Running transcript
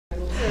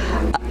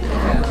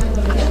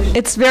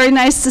It's very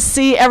nice to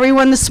see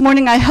everyone this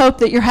morning. I hope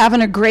that you're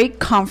having a great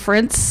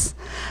conference.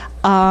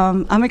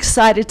 I'm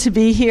excited to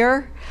be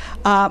here.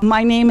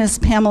 My name is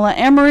Pamela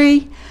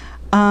Emery.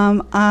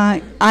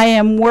 I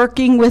am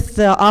working with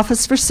the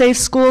Office for Safe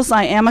Schools.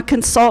 I am a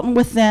consultant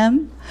with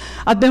them.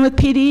 I've been with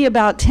PD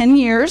about 10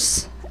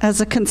 years as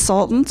a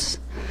consultant.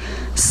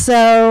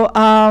 So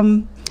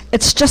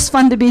it's just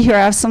fun to be here.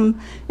 I have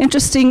some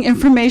interesting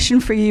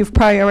information for you. You've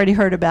probably already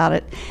heard about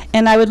it.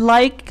 And I would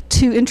like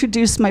to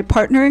introduce my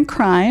partner in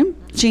crime,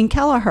 Jean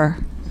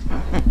Kelleher.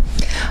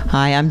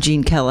 Hi, I'm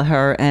Jean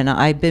Kelleher, and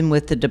I've been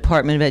with the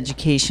Department of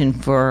Education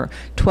for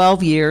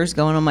 12 years,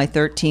 going on my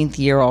 13th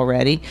year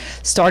already.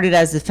 Started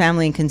as the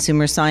Family and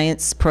Consumer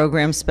Science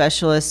Program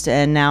Specialist,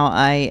 and now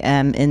I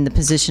am in the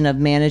position of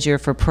Manager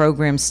for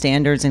Program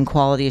Standards and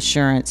Quality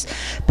Assurance.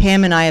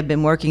 Pam and I have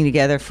been working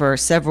together for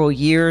several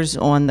years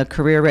on the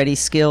Career Ready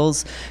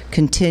Skills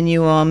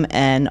Continuum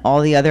and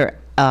all the other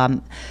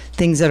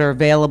things that are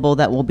available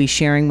that we'll be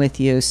sharing with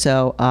you.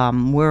 So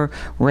we're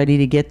ready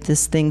to get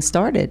this thing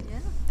started. Yeah.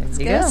 Let's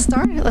get it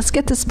started. Let's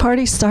get this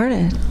party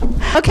started.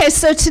 Okay,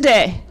 so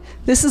today,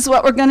 this is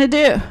what we're going to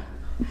do.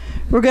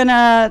 We're going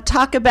to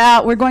talk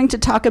about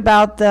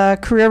the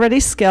career ready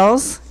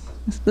skills.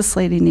 This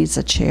lady needs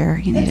a chair.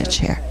 You need a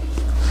chair.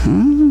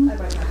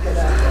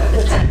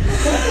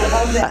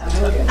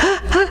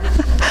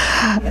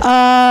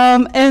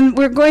 And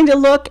we're going to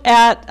look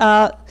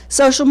at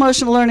social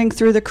emotional learning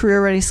through the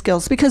career ready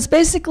skills, because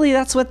basically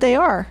that's what they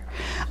are.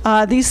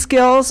 These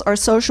skills are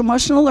social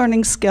emotional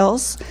learning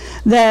skills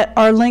that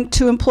are linked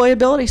to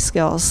employability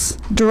skills,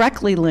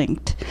 directly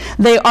linked.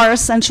 They are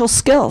essential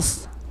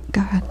skills.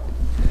 Go ahead.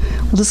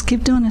 We'll just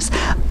keep doing this.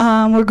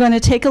 We're going to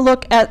take a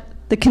look at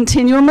the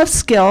continuum of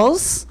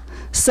skills.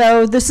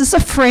 So this is a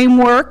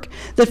framework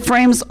that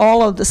frames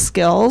all of the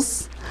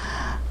skills.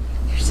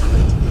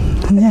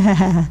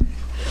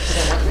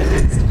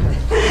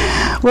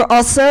 We're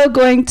also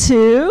going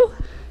to,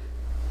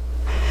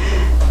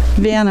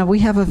 Vanna, we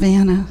have a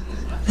Vanna.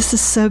 This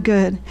is so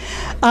good.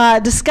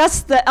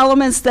 Discuss the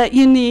elements that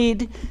you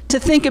need to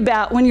think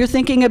about when you're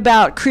thinking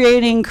about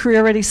creating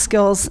career-ready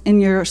skills in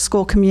your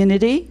school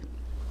community.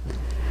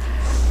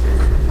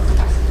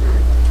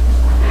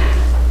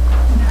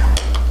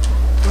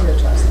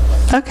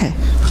 Okay,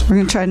 we're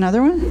going to try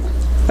another one?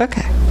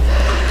 Okay.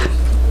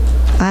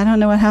 I don't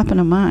know what happened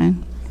to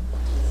mine.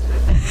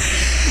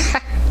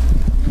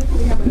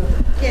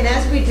 And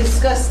as we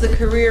discuss the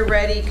Career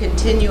Ready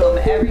Continuum,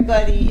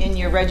 everybody in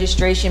your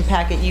registration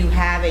packet, you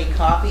have a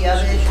copy of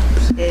it.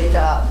 It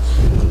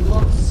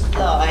looks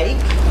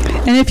like.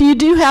 And if you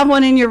do have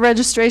one in your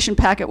registration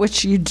packet,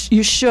 which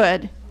you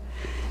should,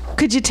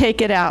 could you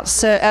take it out?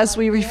 So as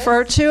we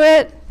refer to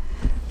it,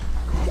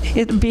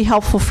 it would be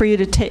helpful for you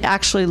to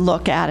actually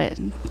look at it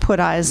and put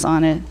eyes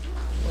on it.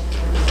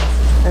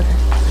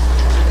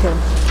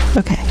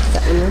 Okay.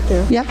 That one right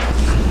there. Yep.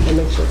 And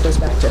make sure it goes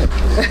back to it.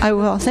 I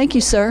will. Thank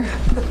you, sir.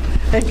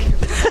 Thank you.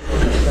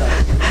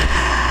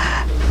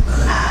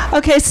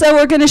 Okay, so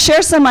we're going to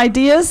share some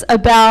ideas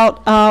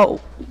about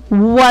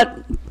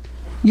what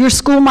your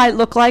school might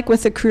look like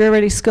with the career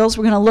ready skills.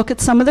 We're going to look at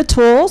some of the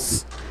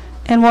tools,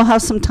 and we'll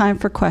have some time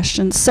for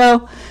questions.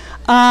 So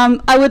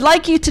I would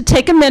like you to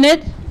take a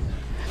minute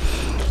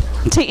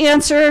to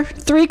answer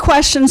 3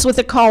 questions with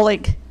a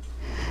colleague.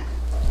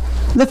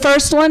 The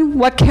first one,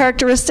 what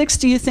characteristics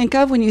do you think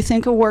of when you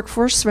think of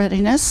workforce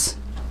readiness?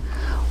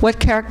 What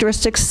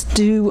characteristics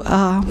do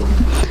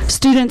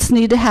students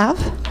need to have?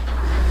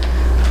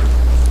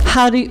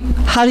 How do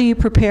you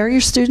prepare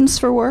your students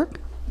for work?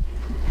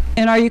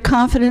 And are you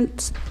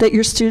confident that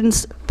your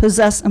students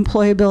possess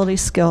employability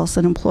skills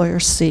that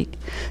employers seek?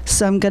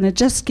 So I'm going to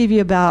just give you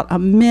about a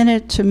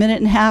minute to a minute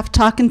and a half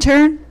talk and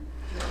turn.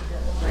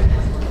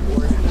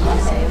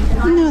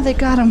 Oh, no, they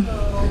got them.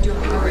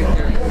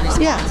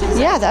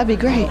 Yeah, that'd be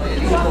great.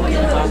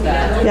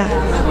 Yeah.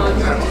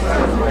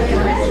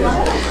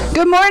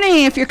 Good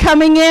morning. If you're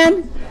coming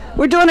in,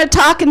 we're doing a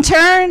talk and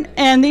turn,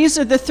 and these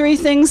are the 3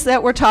 things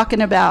that we're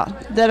talking about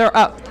that are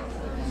up.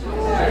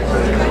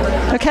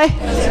 Okay?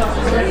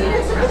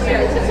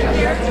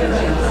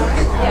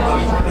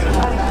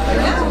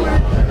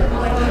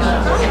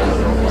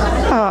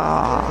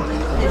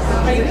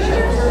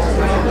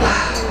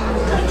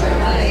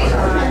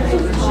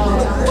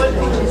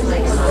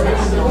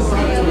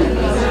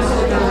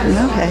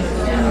 Okay.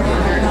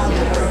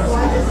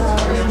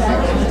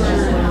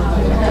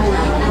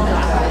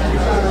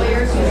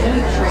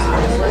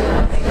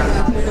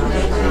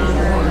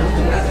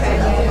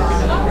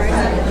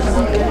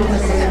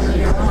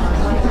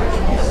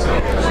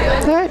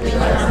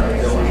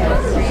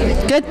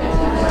 Good.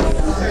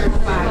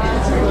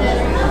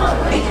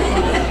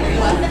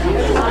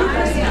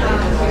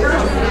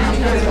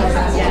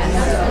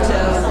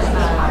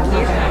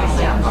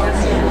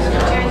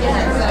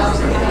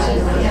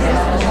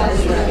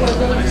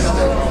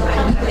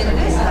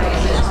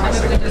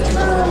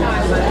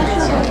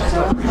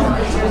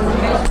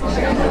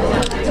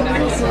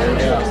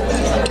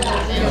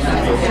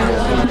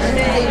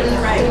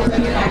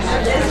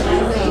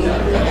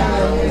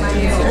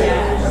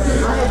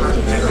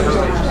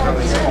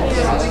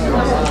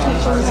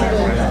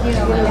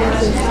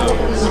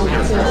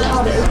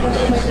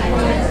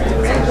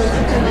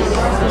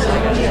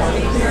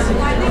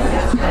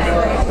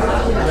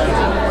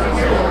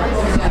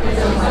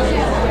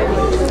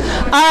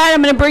 right,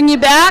 I'm going to bring you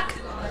back.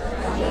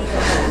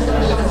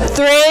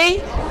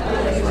 3,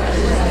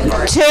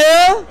 2,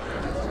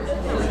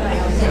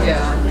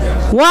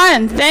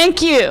 1.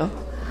 Thank you. All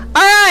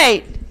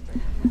right.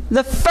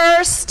 The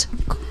first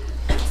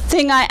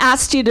thing I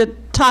asked you to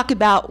talk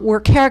about were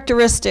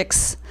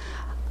characteristics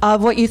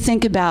of what you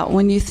think about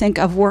when you think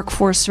of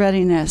workforce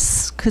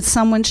readiness. Could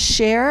someone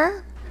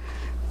share?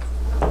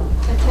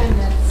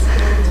 Attendance.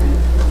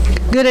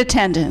 Good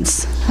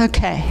attendance.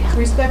 Okay.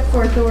 Respect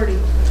for authority.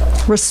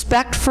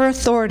 Respect for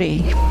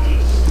authority.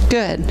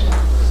 Good.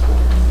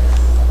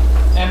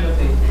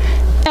 Empathy.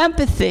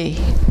 Empathy.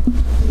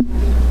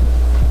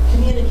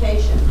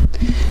 Communication.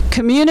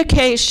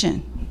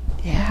 Communication.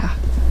 Yeah.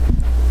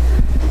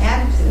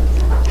 Attitude.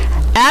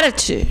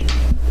 Attitude.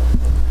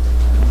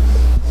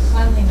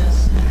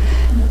 Cleanliness.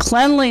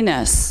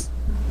 Cleanliness.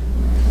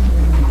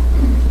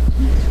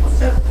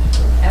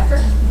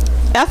 Effort.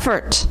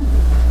 Effort.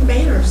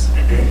 Manners.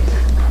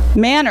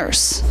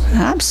 Manners.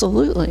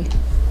 Absolutely.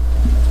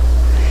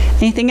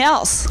 Anything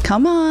else?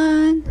 Come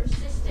on.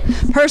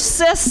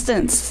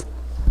 Persistence.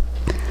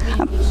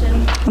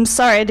 Communication. I'm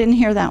sorry, I didn't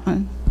hear that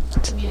one.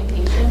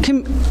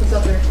 Communication. It's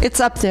up there. It's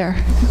up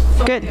there.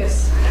 Good.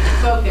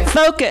 Focus.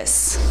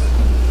 Focus.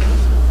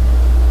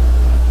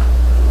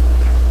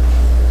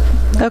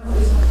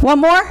 One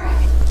more?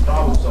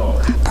 Problem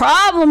solving.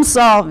 Problem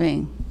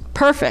solving.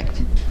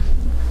 Perfect.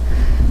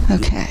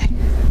 Okay.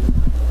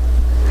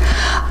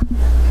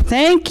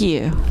 Thank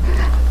you.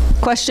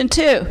 Question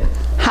 2.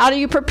 How do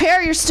you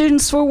prepare your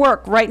students for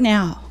work right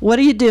now? What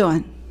are you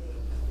doing?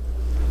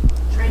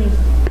 Training.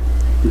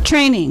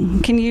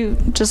 Training. Can you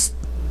just...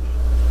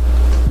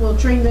 We'll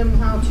train them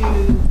how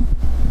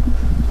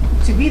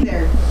to be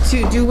there,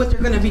 to do what they're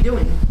going to be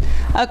doing.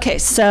 Okay,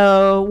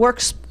 so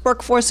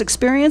workforce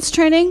experience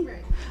training? Right.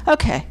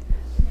 Okay.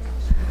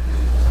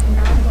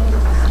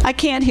 I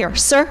can't hear.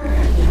 Sir?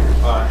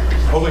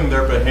 Holding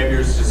their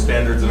behaviors to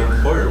standards an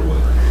employer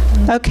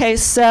would. Okay,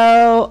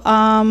 so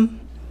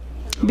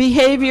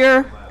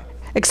behavior,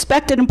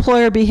 expected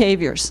employer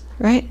behaviors,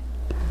 right?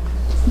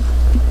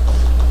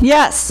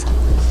 Yes.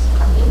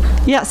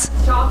 Yes.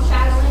 Job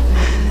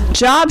shadowing.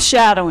 Job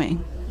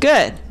shadowing.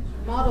 Good.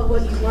 Model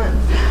what you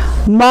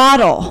want.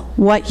 Model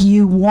what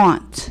you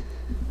want.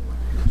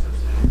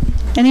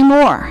 Any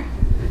more?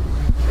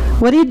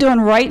 What are you doing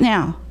right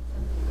now?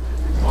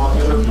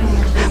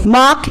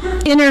 Mock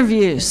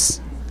interviews.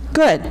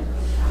 Good.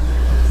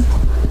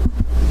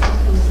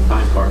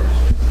 Time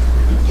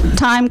cards.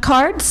 Time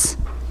cards.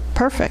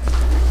 Perfect.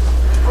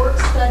 Work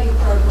study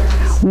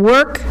programs.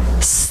 Work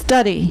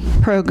study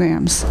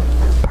programs.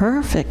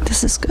 Perfect.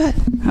 This is good.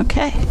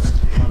 Okay.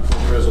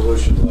 Conflict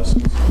resolution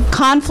lessons.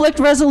 Conflict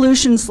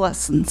resolutions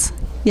lessons.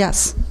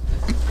 Yes.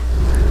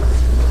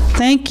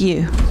 Thank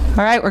you.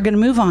 All right, we're going to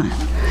move on.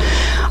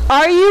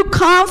 Are you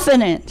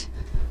confident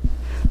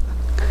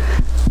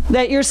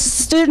that your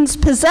students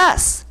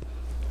possess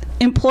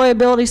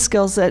employability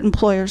skills that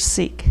employers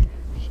seek?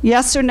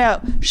 Yes or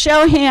no?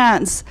 Show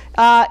hands.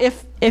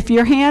 If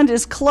your hand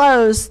is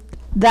closed,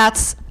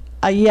 that's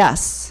a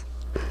yes.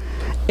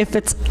 If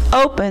it's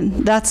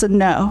open, that's a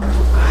no.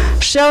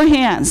 Show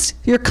hands.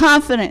 You're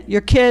confident.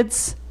 Your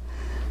kids?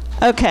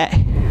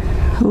 Okay.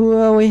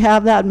 Well, we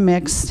have that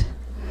mixed.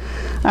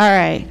 All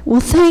right.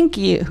 Well, thank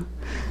you.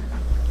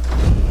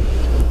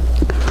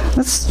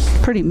 That's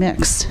pretty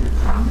mixed.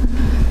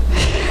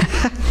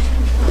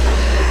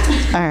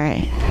 All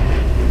right.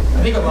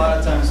 I think a lot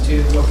of times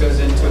too, what goes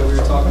into it, we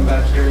were talking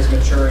about here, is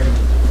maturity,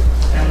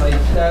 and like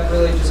that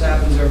really just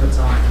happens over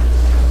time.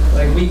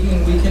 Like we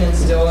can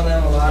instill in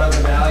them a lot of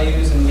the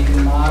values, and we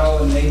can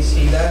model, and they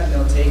see that and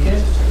they'll take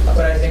it.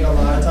 But I think a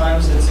lot of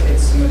times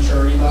it's the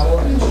maturity level,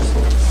 and it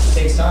just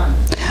takes time.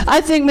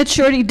 I think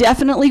maturity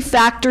definitely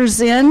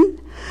factors in,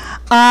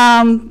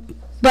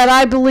 but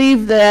I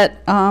believe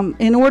that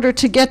in order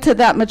to get to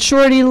that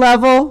maturity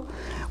level,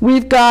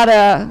 we've got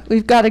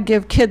to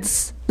give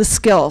kids the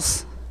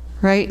skills,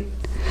 right?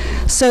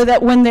 So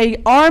that when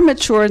they are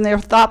mature and their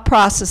thought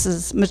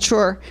processes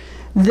mature,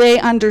 they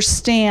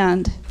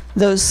understand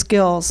those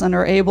skills and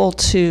are able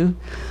to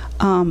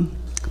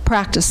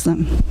practice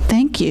them.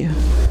 Thank you.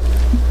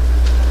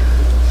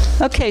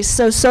 Okay,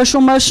 so social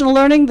emotional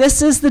learning,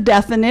 this is the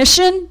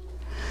definition.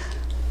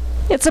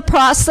 It's a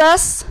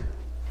process.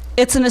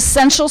 It's an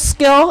essential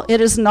skill.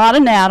 It is not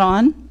an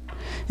add-on.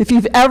 If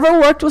you've ever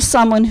worked with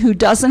someone who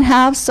doesn't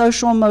have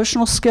social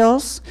emotional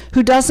skills,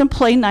 who doesn't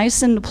play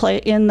nice in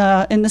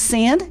the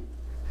sand,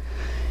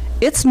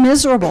 it's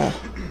miserable.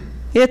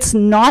 It's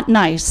not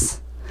nice.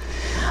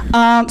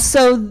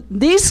 So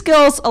these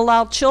skills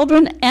allow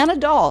children and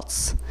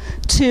adults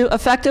to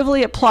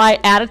effectively apply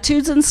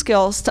attitudes and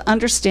skills to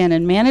understand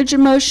and manage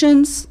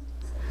emotions,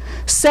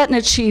 set and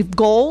achieve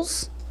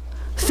goals,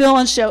 feel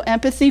and show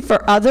empathy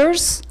for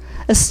others,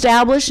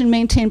 establish and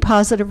maintain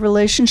positive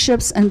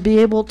relationships, and be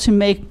able to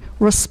make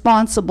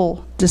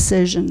responsible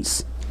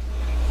decisions.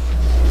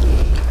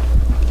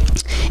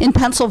 In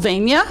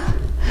Pennsylvania,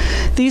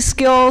 these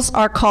skills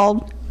are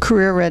called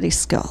career-ready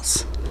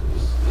skills.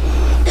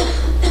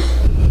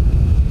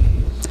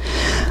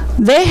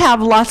 They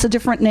have lots of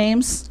different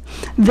names.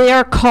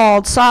 They're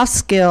called soft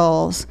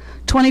skills,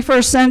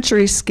 21st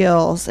century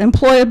skills,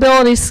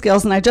 employability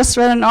skills, and I just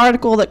read an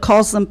article that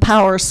calls them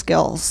power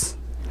skills.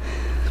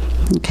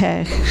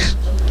 Okay.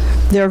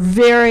 They're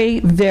very,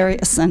 very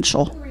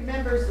essential. Who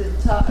remembers the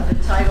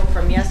title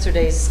from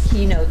yesterday's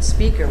keynote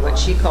speaker, what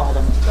she called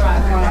them?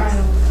 Thrive.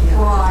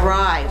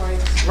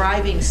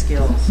 Thriving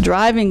skills.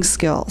 Driving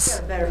skills. You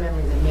have a better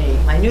memory than me.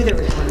 I knew there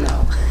was one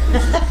though.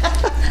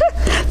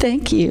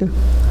 Thank you.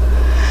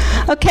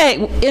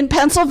 Okay, in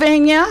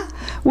Pennsylvania,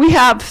 we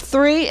have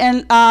 3,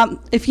 and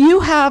if you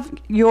have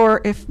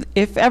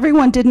if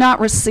everyone did not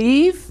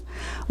receive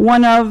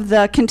one of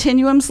the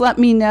continuums, let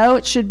me know.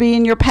 It should be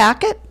in your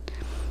packet.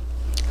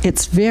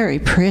 It's very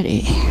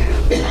pretty.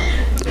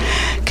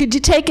 Could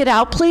you take it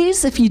out,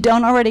 please, if you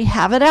don't already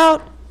have it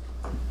out?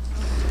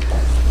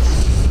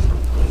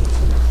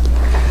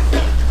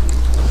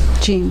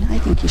 Jean, I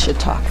think you should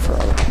talk for a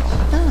little.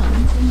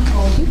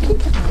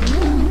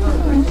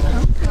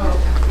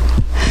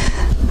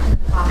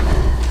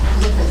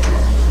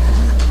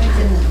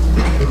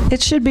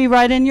 It should be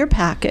right in your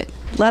packet.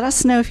 Let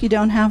us know if you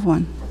don't have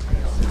one.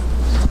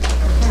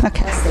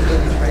 Okay.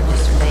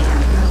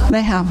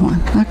 They have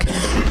one. Okay.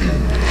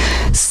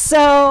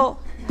 So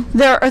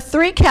there are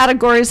 3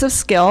 categories of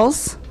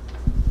skills.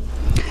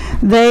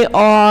 They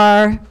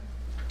are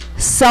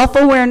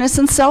self-awareness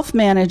and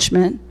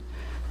self-management.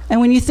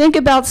 And when you think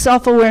about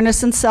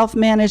self-awareness and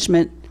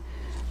self-management,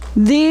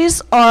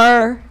 these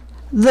are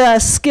the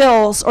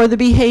skills or the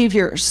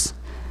behaviors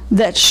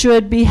that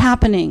should be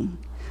happening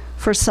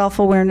for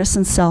self-awareness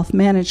and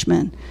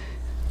self-management.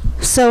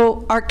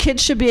 So our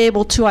kids should be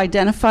able to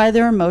identify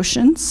their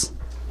emotions.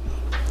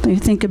 When you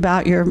think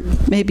about your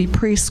maybe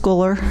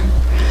preschooler,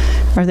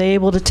 are they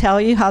able to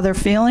tell you how they're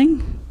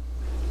feeling?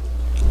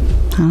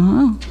 I don't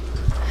know.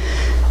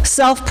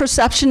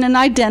 Self-perception and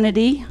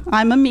identity.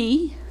 I'm a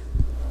me.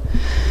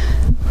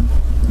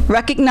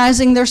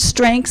 Recognizing their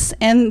strengths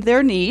and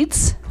their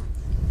needs.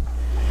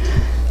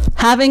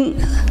 Having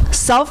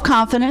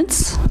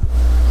self-confidence.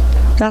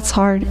 That's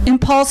hard.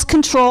 Impulse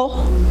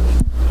control.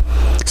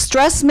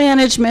 Stress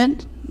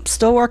management.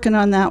 Still working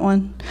on that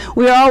one.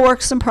 We are all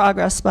works in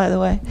progress, by the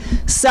way.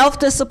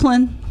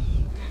 Self-discipline.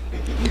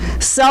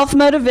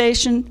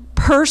 Self-motivation.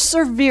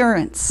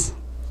 Perseverance.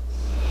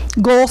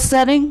 Goal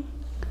setting.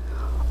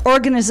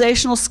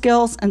 Organizational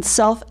skills and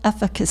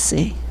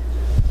self-efficacy.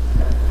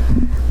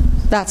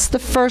 That's the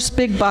first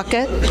big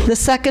bucket. The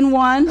second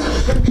one, I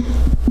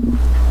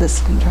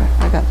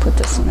got to put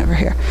this one over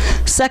here.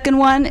 Second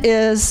one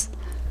is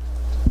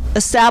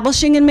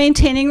establishing and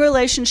maintaining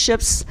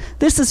relationships.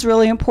 This is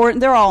really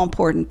important. They're all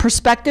important.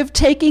 Perspective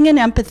taking and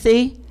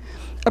empathy,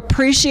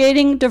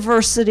 appreciating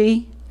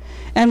diversity,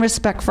 and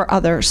respect for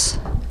others.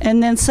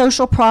 And then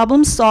social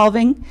problem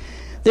solving.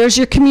 There's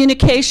your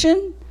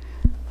communication,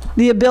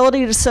 the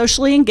ability to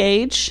socially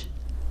engage,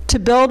 to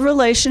build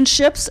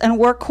relationships and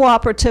work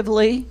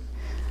cooperatively,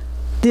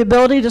 the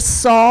ability to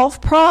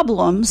solve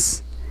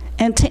problems,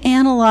 and to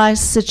analyze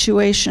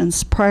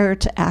situations prior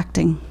to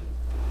acting.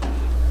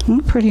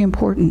 Pretty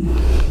important.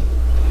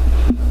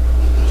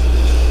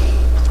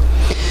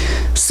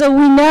 So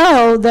we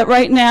know that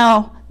right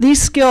now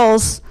these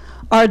skills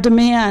are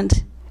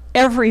demand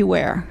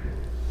everywhere.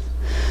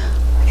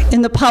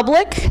 In the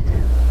public,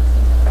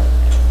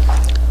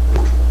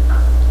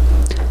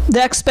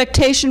 the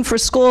expectation for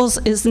schools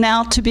is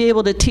now to be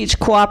able to teach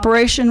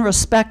cooperation,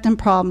 respect, and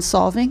problem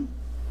solving.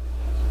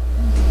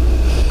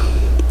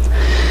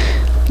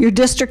 Your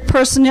district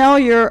personnel,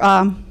 your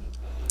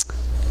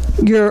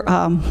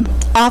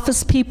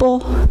office people,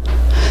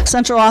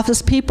 central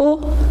office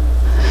people,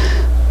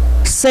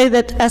 say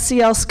that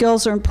SEL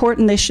skills are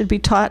important. They should be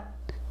taught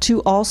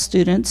to all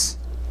students.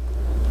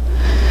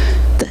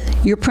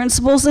 Your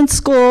principals in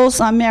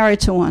schools, I'm married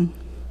to one,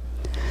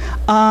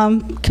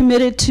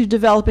 committed to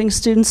developing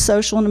students'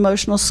 social and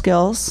emotional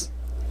skills.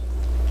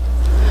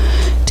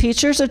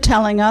 Teachers are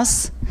telling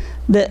us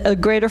that a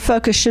greater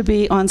focus should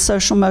be on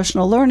social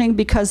emotional learning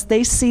because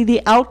they see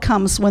the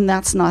outcomes when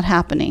that's not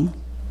happening.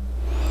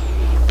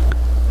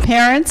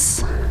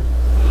 Parents,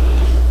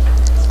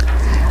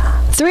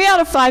 3 out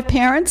of 5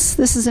 parents,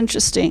 this is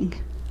interesting,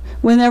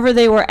 whenever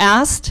they were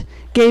asked,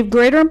 gave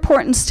greater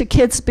importance to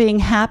kids being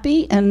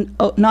happy and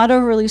not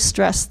overly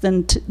stressed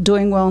than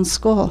doing well in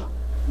school.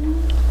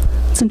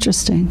 It's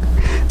interesting.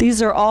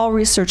 These are all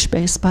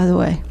research-based, by the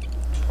way.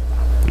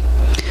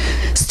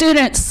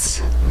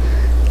 Students,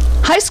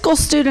 high school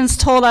students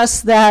told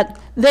us that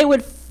they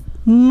would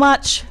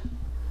much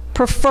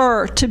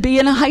prefer to be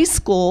in a high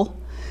school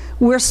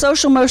where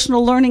social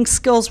emotional learning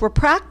skills were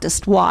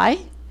practiced. Why?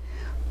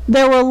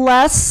 There were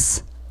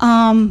less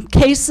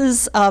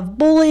cases of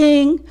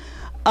bullying,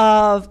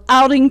 of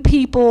outing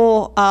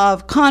people,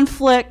 of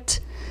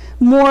conflict,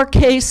 more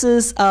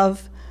cases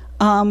of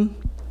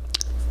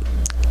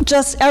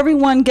just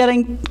everyone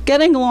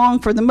getting along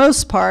for the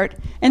most part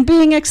and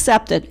being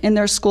accepted in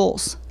their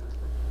schools.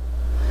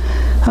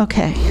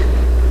 Okay.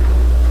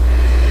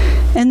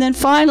 And then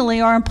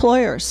finally, our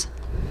employers.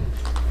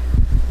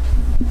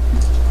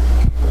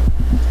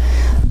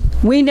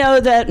 We know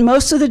that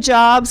most of the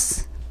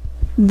jobs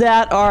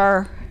that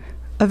are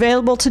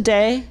available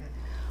today,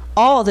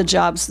 all of the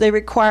jobs, they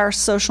require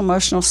social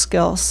emotional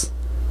skills.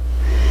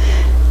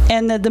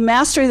 And the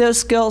mastery of those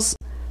skills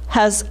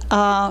has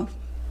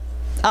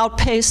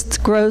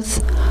outpaced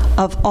growth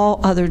of all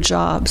other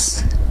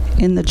jobs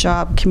in the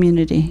job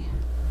community.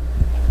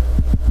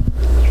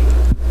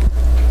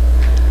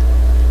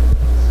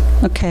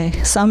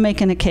 Okay, so I'm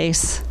making a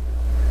case.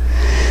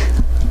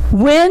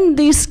 When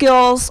these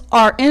skills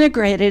are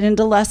integrated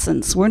into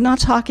lessons, we're not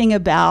talking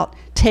about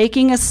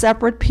taking a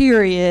separate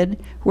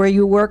period where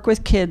you work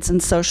with kids in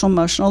social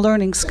emotional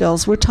learning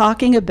skills. We're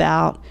talking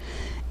about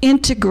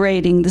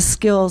integrating the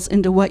skills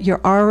into what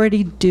you're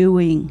already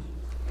doing.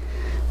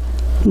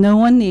 No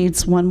one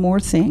needs one more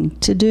thing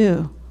to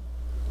do,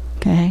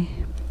 okay?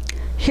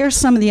 Here's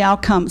some of the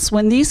outcomes.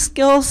 When these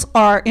skills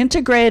are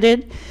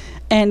integrated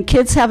and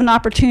kids have an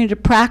opportunity to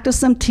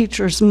practice them,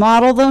 teachers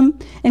model them,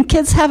 and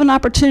kids have an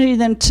opportunity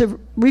then to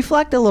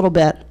reflect a little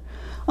bit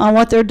on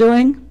what they're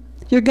doing,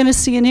 you're going to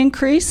see an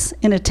increase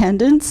in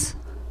attendance,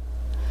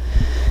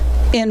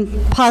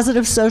 in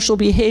positive social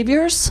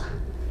behaviors,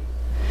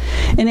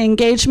 in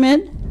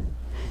engagement,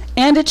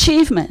 and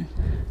achievement.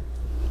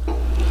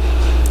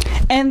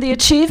 And the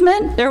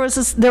achievement, there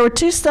were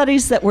 2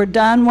 studies that were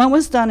done. One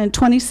was done in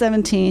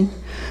 2017.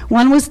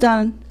 One was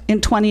done in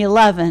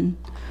 2011.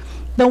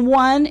 The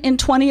one in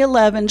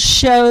 2011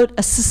 showed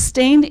a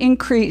sustained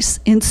increase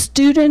in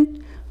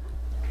student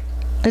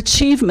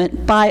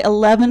achievement by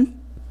 11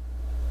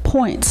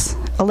 points,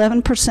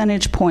 11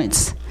 percentage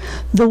points.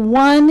 The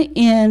one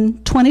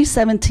in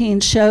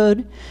 2017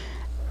 showed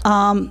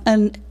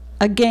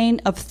a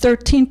gain of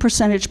 13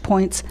 percentage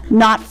points,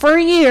 not for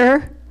a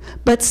year,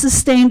 but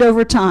sustained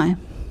over time.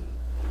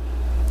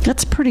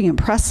 That's pretty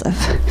impressive.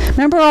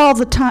 Remember all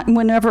the time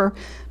whenever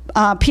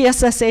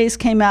PSSAs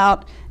came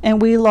out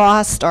and we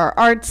lost our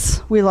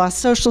arts, we lost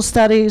social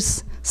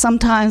studies,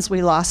 sometimes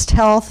we lost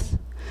health,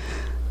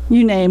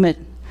 you name it.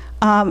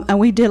 And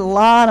we did a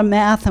lot of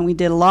math and we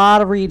did a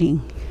lot of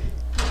reading,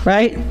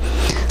 right?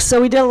 So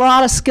we did a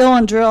lot of skill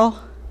and drill.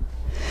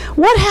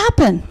 What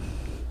happened?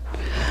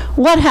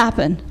 What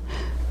happened?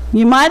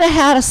 You might have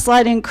had a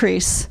slight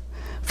increase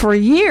for a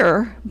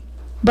year,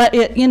 but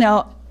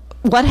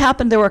what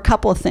happened? There were a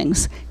couple of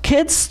things.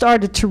 Kids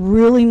started to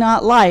really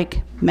not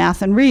like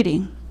math and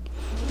reading.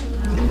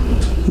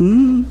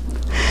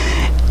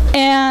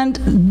 And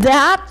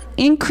that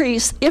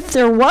increase, if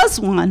there was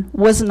one,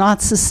 was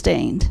not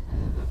sustained.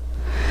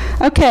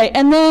 Okay,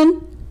 and then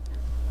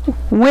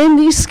when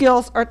these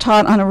skills are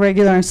taught on a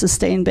regular and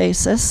sustained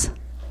basis,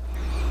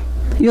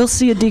 you'll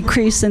see a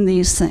decrease in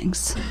these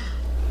things.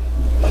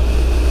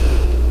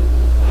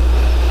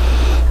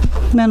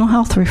 Mental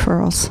health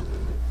referrals.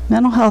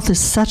 Mental health is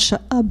such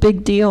a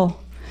big deal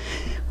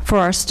for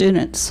our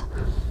students.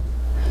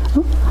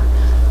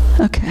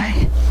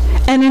 Okay.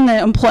 And in the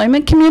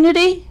employment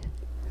community,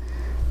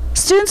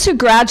 students who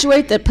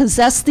graduate that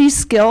possess these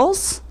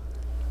skills,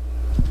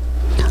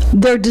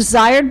 they're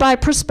desired by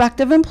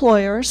prospective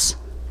employers.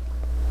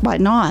 Why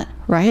not,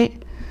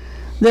 right?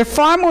 They're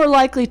far more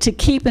likely to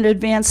keep and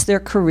advance their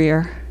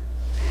career.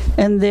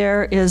 And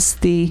there is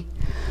the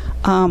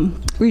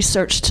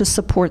research to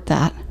support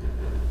that.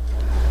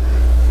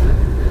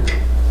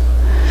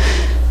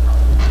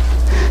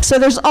 So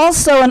there's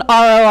also an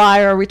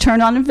ROI, or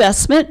return on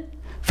investment.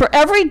 For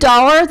every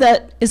dollar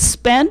that is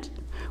spent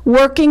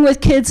working with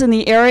kids in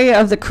the area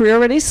of the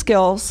career-ready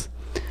skills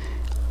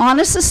on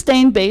a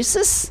sustained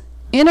basis,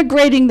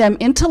 integrating them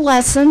into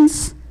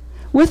lessons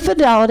with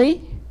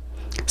fidelity.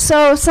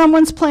 So if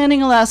someone's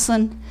planning a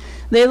lesson,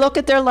 they look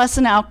at their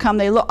lesson outcome,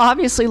 they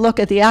obviously look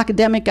at the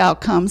academic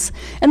outcomes,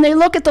 and they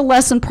look at the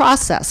lesson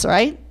process,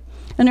 right?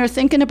 And they're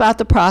thinking about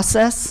the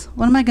process.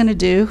 What am I going to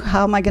do?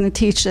 How am I going to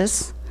teach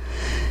this?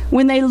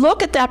 When they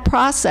look at that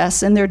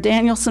process in their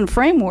Danielson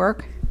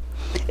framework,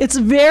 it's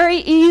very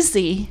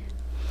easy,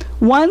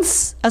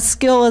 once a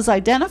skill is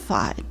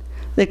identified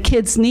that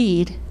kids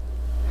need,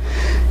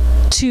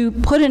 to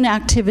put an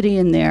activity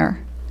in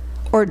there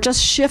or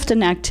just shift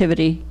an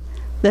activity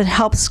that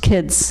helps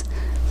kids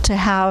to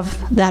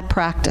have that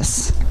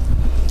practice.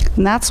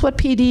 And that's what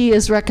PD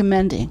is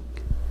recommending,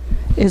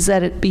 is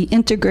that it be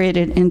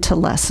integrated into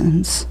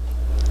lessons.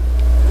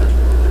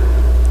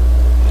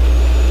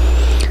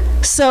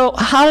 So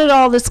how did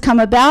all this come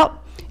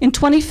about? In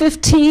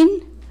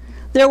 2015,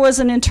 there was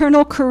an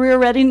internal career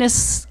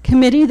readiness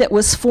committee that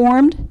was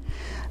formed.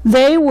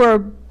 They were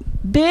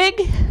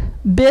big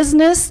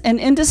business and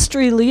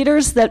industry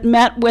leaders that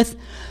met with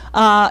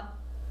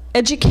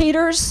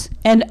educators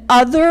and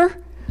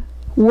other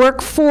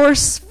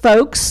workforce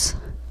folks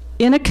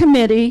in a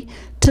committee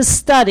to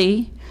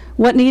study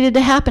what needed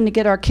to happen to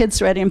get our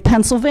kids ready in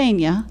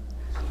Pennsylvania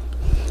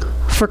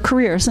for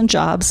careers and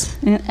jobs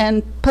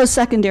and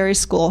post-secondary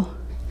school.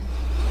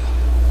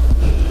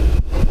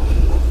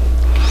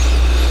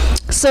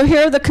 So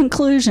here are the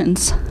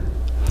conclusions.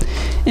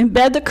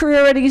 Embed the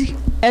career-ready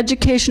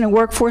education and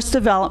workforce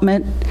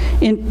development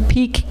in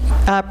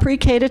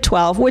pre-K to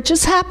 12, which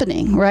is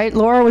happening, right?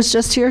 Laura was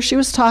just here. She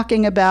was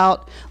talking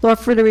about, Laura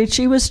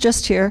Frederici was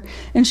just here,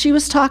 and she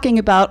was talking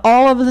about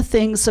all of the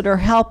things that are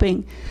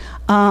helping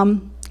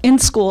in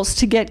schools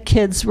to get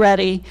kids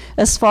ready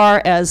as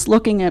far as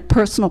looking at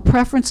personal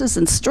preferences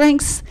and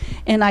strengths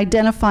and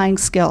identifying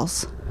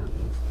skills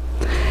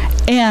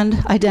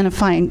and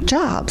identifying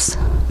jobs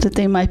that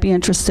they might be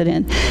interested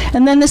in.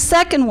 And then the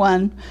second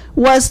one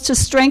was to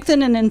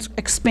strengthen and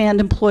expand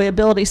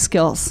employability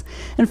skills.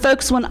 And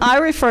folks, when I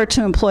refer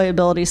to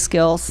employability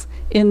skills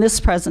in this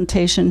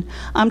presentation,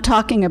 I'm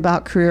talking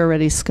about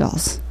career-ready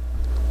skills.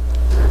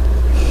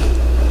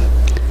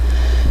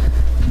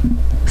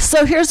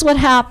 So here's what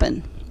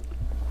happened.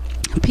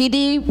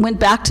 PD went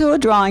back to a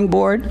drawing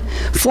board,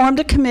 formed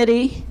a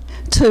committee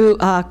to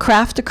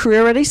craft the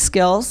career-ready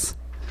skills.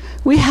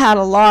 We had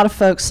a lot of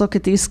folks look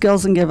at these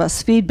skills and give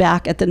us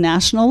feedback at the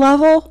national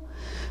level,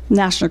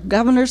 National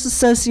Governors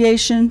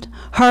Association,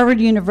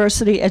 Harvard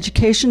University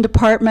Education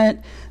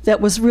Department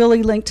that was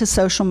really linked to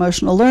social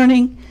emotional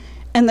learning,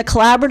 and the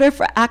Collaborative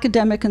for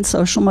Academic and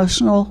Social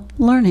Emotional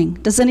Learning.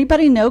 Does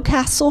anybody know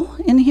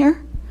CASEL in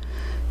here?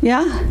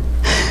 Yeah?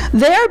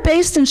 They're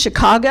based in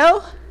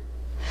Chicago,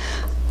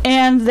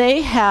 and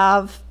they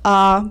have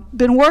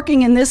been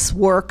working in this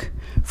work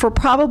for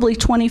probably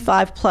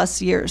 25 plus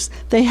years.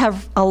 They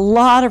have a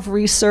lot of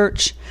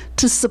research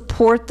to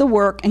support the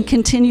work and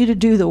continue to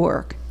do the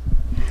work.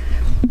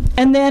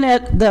 And then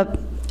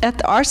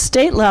at our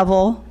state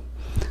level,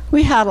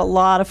 we had a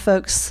lot of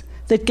folks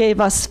that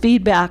gave us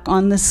feedback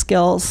on the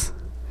skills.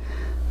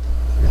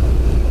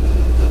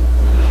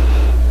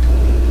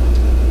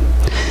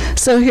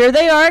 So here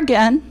they are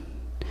again.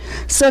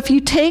 So if you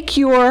take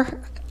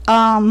your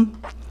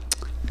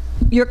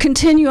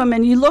continuum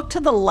and you look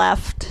to the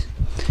left,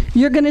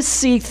 you're going to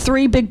see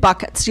three big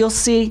buckets. You'll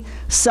see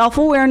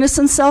self-awareness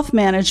and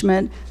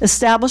self-management,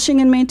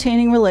 establishing and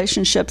maintaining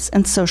relationships,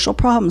 and social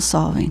problem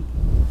solving.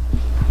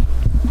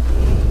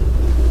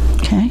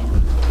 Okay?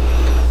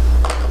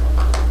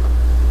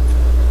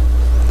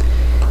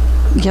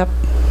 Yep.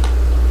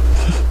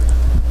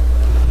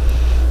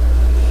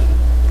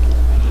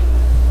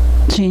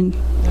 Jean,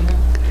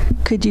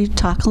 could you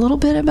talk a little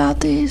bit about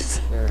these?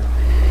 Sure.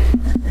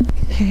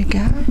 Here you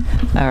go.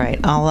 All right,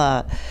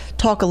 I'll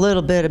talk a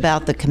little bit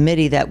about the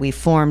committee that we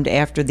formed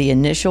after the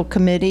initial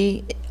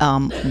committee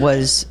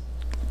was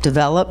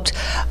developed.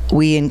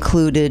 We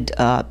included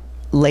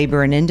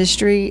labor and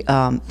industry,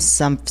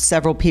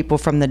 several people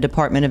from the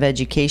Department of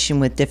Education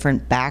with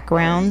different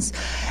backgrounds,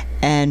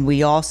 and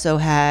we also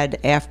had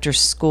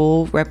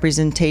after-school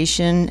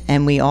representation,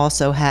 and we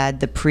also had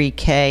the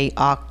pre-K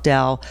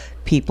OCDEL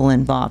people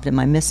involved. Am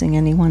I missing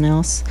anyone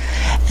else?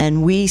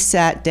 And we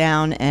sat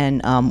down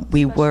and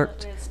we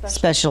worked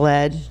special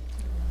ed.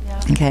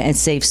 Okay, and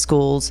safe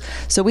schools.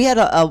 So we had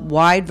a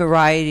wide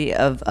variety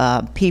of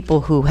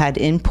people who had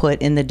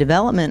input in the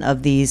development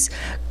of these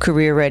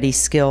career-ready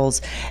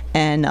skills.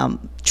 And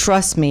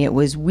trust me, it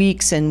was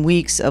weeks and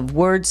weeks of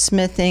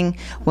wordsmithing.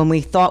 When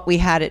we thought we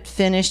had it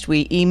finished,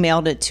 we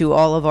emailed it to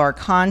all of our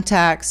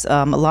contacts.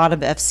 A lot of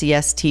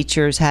FCS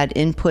teachers had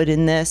input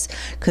in this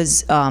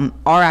because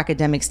our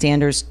academic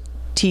standards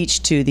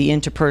teach to the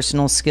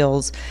interpersonal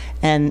skills,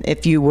 and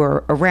if you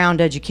were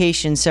around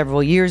education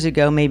several years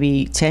ago,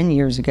 maybe 10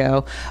 years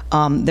ago,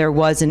 there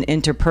was an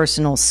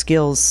interpersonal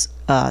skills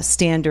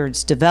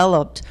standards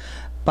developed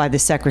by the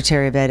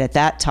Secretary of Ed at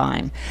that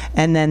time,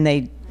 and then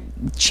they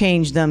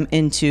changed them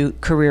into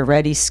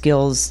career-ready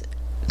skills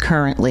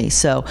currently.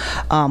 So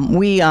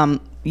we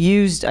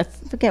used, I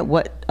forget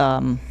what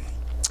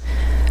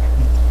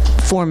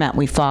format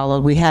we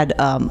followed. We had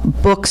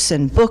books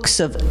and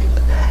books of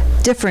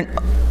different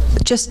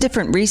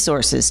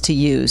resources to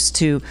use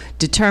to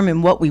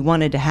determine what we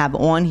wanted to have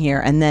on here.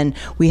 And then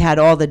we had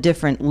all the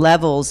different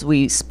levels.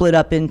 We split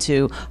up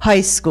into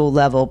high school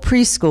level,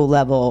 preschool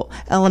level,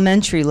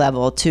 elementary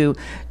level to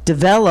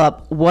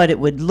develop what it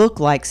would look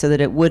like so that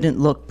it wouldn't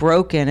look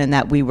broken, and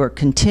that we were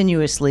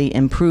continuously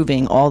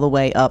improving all the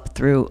way up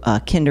through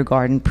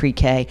kindergarten,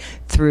 pre-K,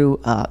 through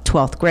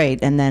 12th grade,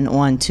 and then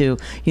on to,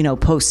 you know,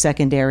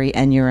 post-secondary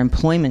and your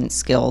employment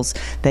skills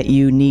that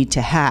you need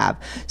to have.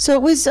 So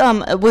it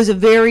was a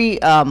very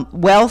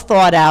well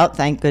thought out,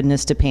 thank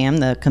goodness to Pam,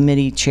 the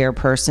committee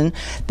chairperson,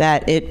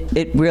 that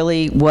it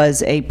really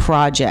was a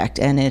project,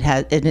 and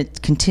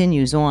it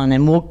continues on,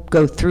 and we'll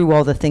go through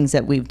all the things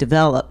that we've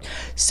developed.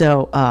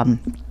 So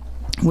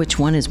which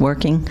one is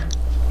working?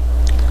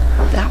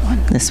 That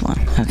one. This one,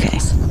 okay.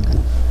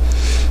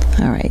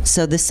 All right,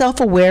 so the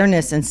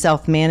self-awareness and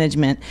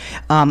self-management,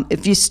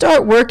 if you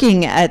start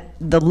working at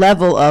the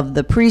level of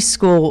the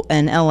preschool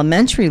and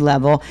elementary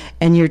level,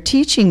 and you're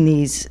teaching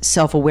these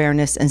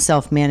self-awareness and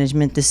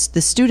self-management, the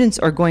students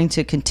are going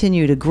to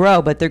continue to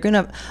grow, but they're going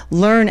to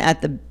learn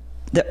at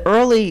the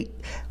early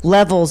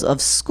levels of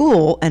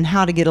school and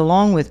how to get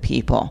along with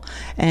people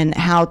and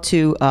how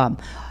to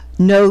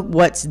know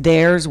what's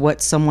theirs,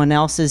 what's someone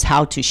else's,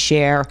 how to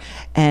share,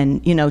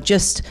 and, you know,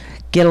 just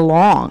get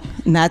along.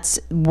 And that's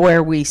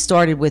where we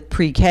started with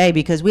pre-K,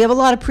 because we have a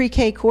lot of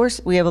pre-K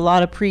we have a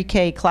lot of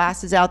pre-K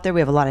classes out there. We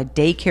have a lot of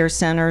daycare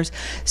centers.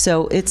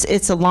 So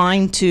it's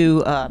aligned to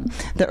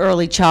the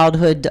early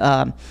childhood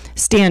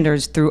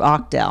standards through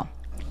OCDEL.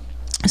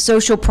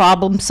 Social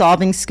problem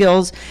solving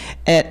skills,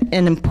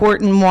 an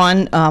important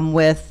one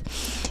with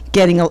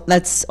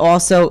that's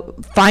also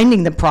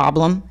finding the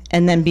problem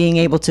and then being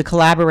able to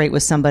collaborate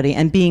with somebody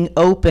and being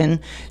open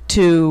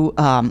to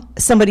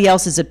somebody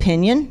else's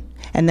opinion,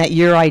 and that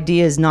your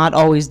idea is not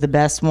always the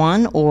best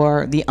one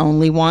or the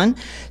only one.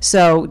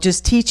 So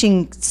just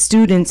teaching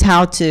students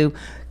how to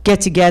get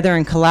together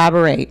and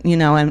collaborate, you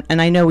know,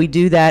 and I know we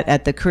do that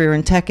at the Career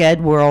and Tech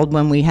Ed world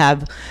when we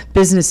have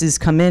businesses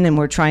come in, and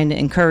we're trying to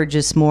encourage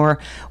this more,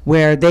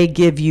 where they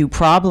give you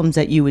problems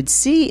that you would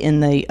see in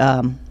the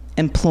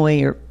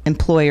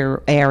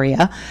employer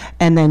area,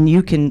 and then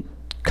you can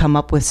come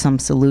up with some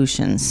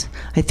solutions.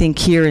 I think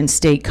here in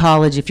State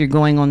College, if you're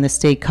going on the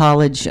State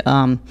College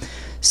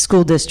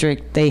school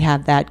district, they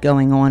have that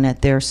going on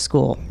at their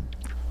school.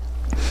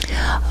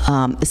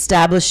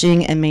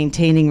 Establishing and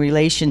maintaining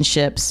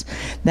relationships.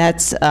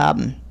 That's,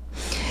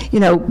 you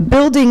know,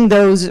 building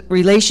those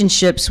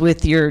relationships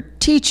with your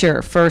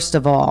teacher, first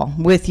of all,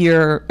 with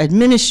your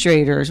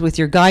administrators, with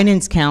your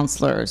guidance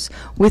counselors,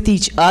 with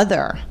each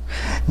other,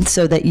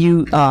 so that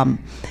you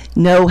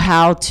know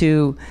how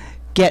to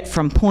get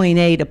from point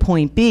A to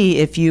point B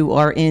if you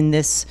are in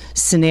this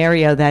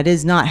scenario that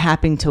is not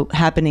happening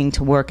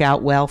to work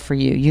out well for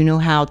you. You know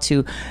how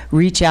to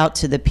reach out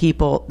to the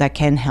people that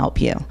can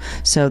help you.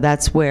 So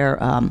that's where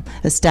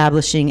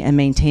establishing and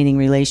maintaining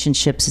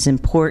relationships is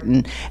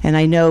important. And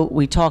I know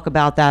we talk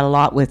about that a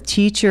lot with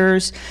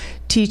teachers.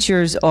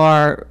 Teachers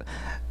are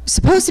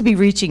supposed to be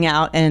reaching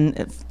out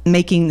and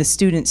making the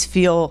students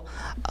feel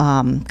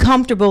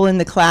comfortable in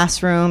the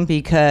classroom,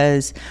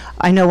 because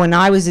I know when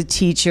I was a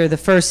teacher, the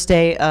first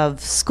day of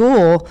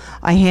school,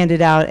 I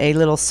handed out a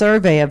little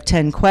survey of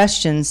 10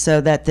 questions so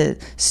that the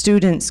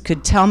students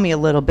could tell me a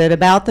little bit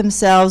about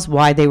themselves,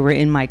 why they were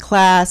in my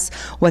class,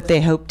 what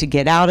they hoped to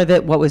get out of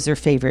it, what was their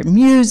favorite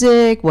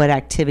music, what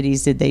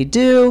activities did they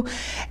do.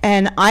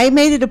 And I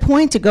made it a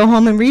point to go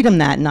home and read them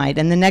that night.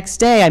 And the next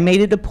day, I made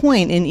it a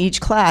point in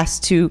each class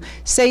to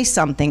say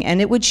something,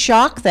 and it would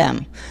shock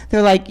them.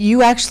 They're like,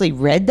 "You actually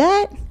read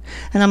that?"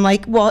 And I'm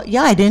like, well,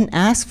 yeah, I didn't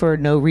ask for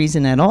no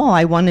reason at all.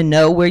 I want to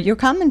know where you're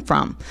coming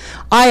from.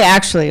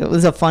 It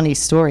was a funny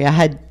story. I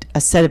had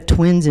a set of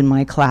twins in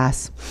my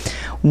class.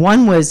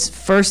 One was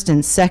first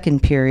and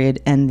second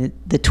period, and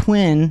the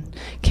twin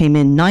came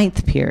in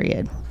 9th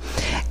period.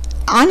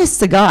 Honest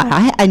to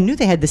God, I knew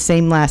they had the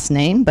same last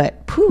name,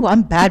 but phew,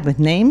 I'm bad with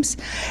names.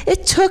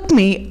 It took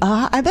me,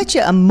 I bet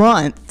you, a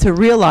month to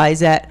realize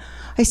that.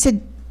 I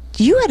said,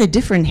 "You had a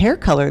different hair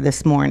color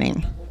this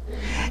morning."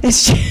 I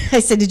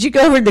said, "Did you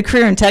go over to the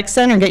Career and Tech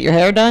Center and get your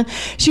hair done?"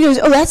 She goes,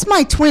 "Oh, that's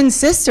my twin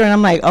sister." And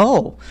I'm like,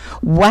 "Oh,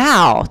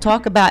 wow,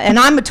 talk about," and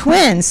I'm a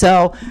twin,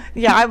 so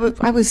yeah, I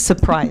was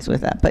surprised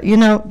with that. But you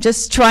know,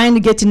 just trying to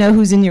get to know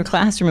who's in your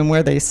classroom and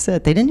where they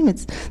sit. They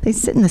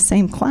sit in the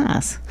same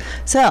class.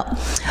 So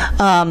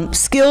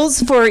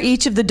skills for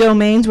each of the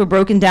domains were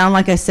broken down,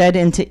 like I said,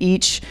 into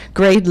each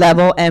grade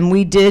level, and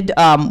we did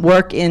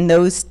work in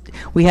those.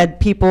 We had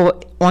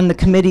people on the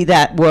committee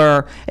that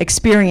were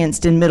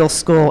experienced in middle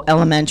school,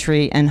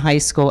 elementary, and high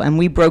school, and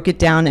we broke it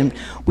down, and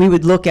we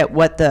would look at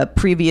what the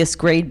previous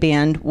grade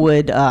band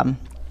would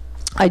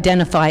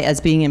identify as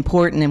being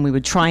important, and we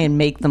would try and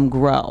make them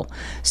grow.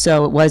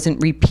 So it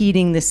wasn't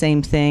repeating the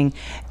same thing,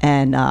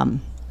 and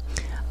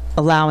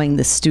allowing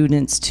the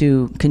students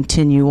to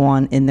continue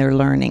on in their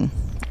learning.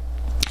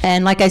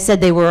 And like I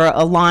said, they were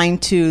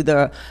aligned to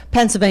the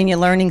Pennsylvania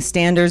Learning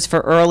Standards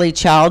for Early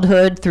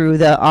Childhood through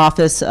the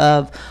Office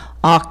of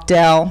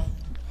OCDEL.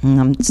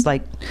 It's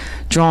like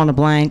drawing a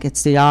blank.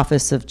 It's the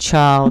Office of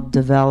Child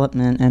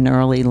Development and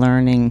Early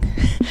Learning.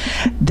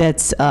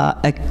 That's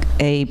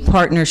a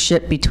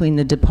partnership between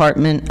the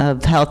Department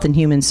of Health and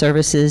Human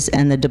Services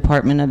and the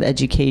Department of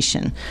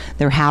Education.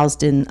 They're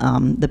housed in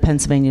the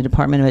Pennsylvania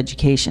Department of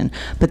Education,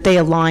 but they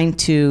align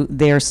to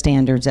their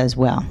standards as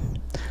well.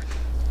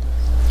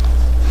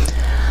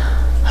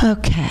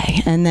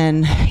 Okay, and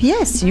then,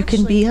 yes, you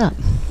can be up.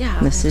 Yeah.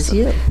 Mrs.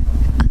 Yu.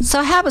 So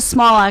I have a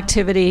small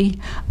activity.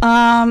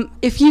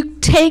 If you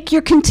take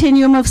your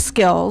continuum of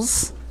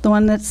skills, the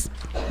one that's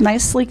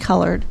nicely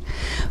colored,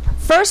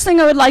 first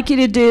thing I would like you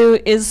to do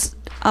is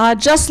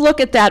just look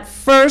at that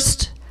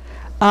first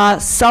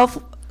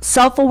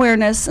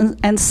self-awareness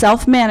and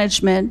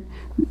self-management,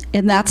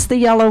 and that's the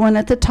yellow one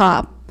at the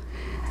top.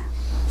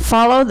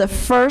 Follow the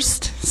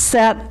first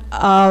set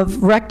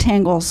of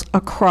rectangles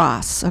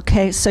across,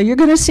 okay? So you're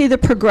going to see the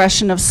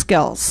progression of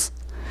skills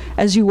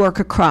as you work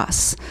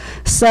across.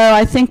 So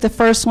I think the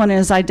first one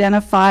is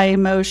identify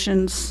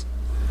emotions,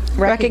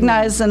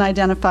 recognize and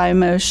identify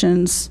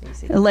emotions,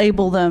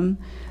 label them,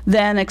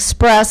 then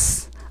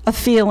express a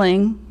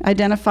feeling,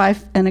 identify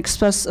and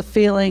express a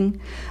feeling,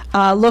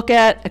 look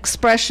at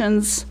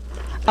expressions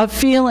of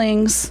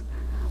feelings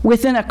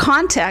within a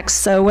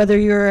context, so whether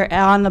you're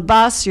on the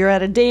bus, you're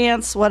at a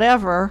dance,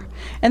 whatever.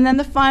 And then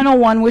the final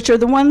one, which are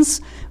the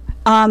ones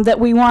that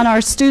we want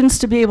our students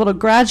to be able to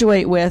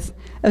graduate with,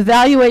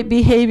 evaluate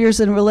behaviors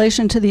in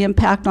relation to the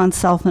impact on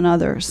self and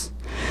others.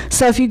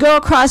 So if you go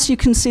across, you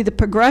can see the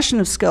progression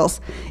of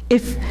skills.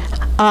 If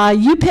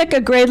you pick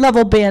a grade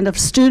level band of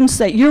students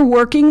that you're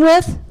working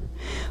with,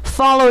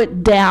 follow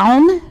it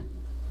down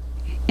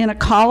in a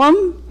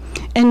column,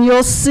 and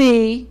you'll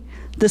see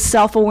the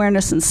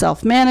self-awareness and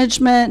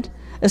self-management,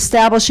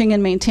 establishing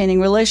and maintaining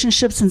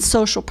relationships, and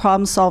social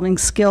problem-solving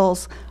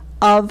skills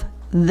of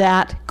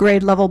that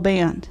grade level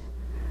band.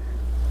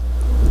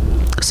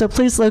 So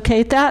please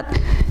locate that.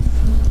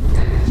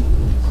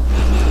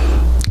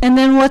 And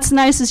then what's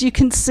nice is you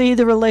can see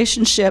the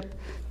relationship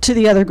to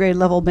the other grade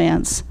level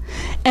bands.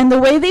 And the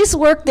way these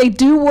work, they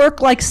do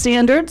work like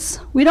standards.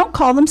 We don't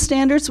call them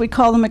standards, we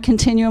call them a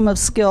continuum of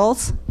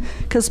skills,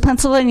 because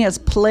Pennsylvania has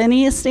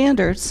plenty of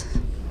standards.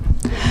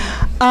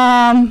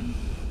 And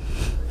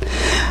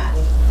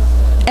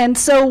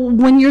so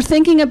when you're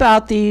thinking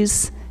about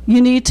these,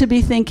 you need to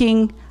be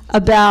thinking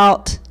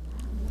about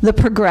the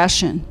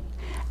progression.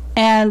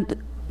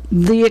 And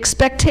the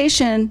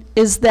expectation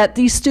is that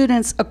these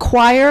students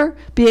acquire,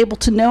 be able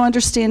to know,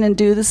 understand, and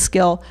do the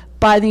skill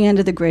by the end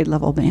of the grade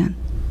level band.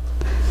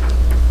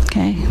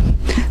 Okay,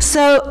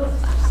 so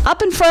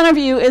up in front of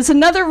you is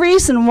another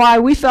reason why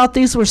we felt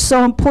these were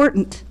so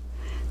important,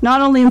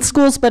 not only in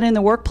schools but in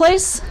the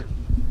workplace.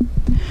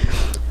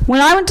 When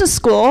I went to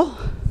school,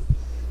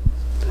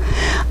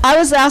 I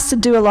was asked to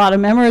do a lot of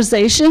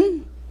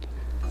memorization.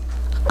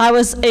 I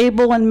was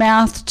able in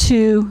math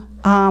to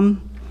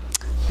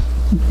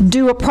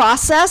do a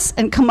process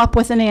and come up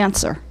with an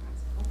answer,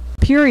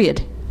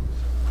 period.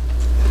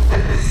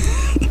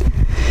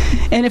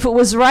 And if it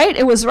was right,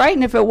 it was right,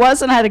 and if it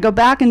wasn't, I had to go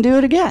back and do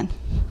it again.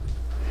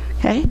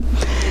 Okay?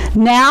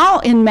 Now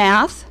in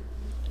math,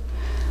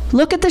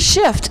 look at the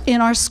shift in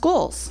our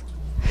schools.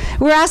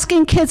 We're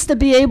asking kids to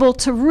be able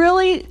to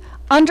really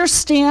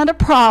understand a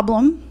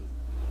problem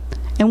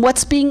and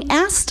what's being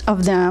asked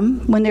of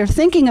them when they're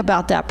thinking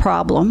about that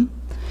problem.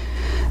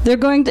 They're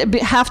going to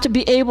have to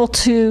be able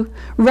to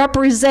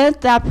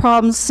represent that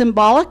problem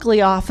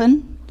symbolically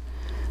often.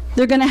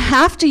 They're going to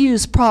have to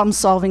use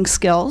problem-solving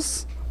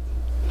skills.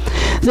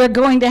 They're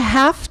going to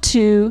have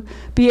to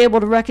be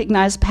able to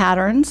recognize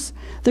patterns.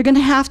 They're going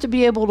to have to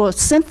be able to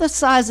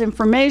synthesize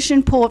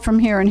information, pull it from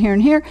here and here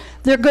and here.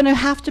 They're going to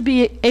have to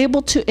be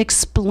able to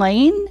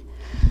explain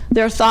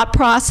their thought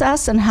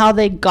process and how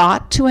they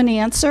got to an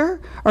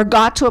answer or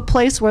got to a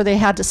place where they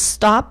had to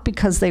stop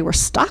because they were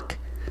stuck.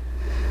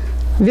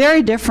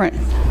 Very different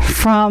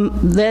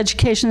from the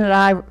education that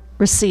I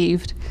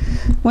received.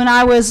 When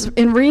I was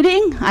in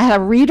reading, I had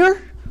a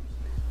reader.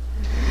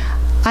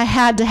 I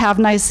had to have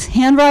nice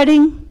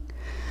handwriting.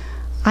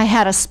 I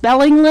had a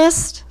spelling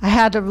list. I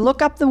had to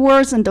look up the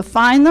words and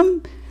define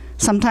them.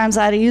 Sometimes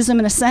I had to use them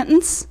in a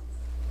sentence.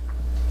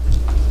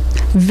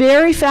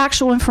 Very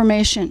factual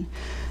information.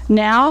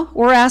 Now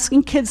we're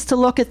asking kids to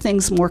look at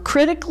things more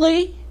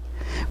critically.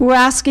 We're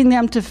asking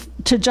them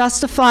to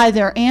justify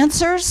their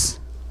answers.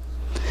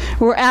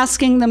 We're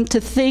asking them to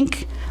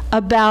think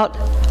about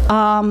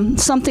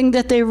something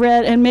that they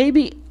read and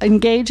maybe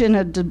engage in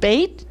a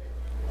debate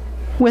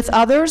with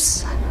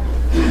others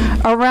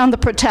around the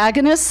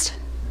protagonist.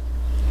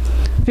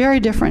 Very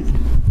different.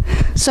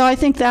 So I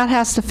think that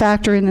has to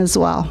factor in as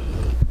well.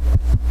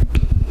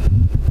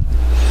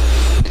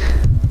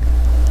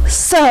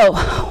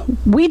 So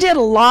we did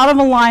a lot of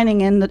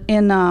aligning in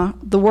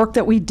the work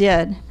that we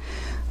did.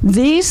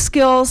 These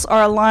skills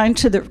are aligned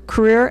to the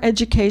career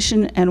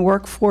education and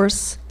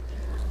workforce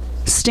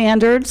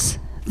standards.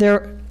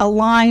 They're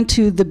aligned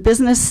to the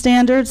business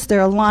standards.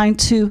 They're aligned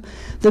to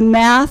the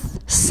math,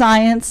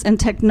 science, and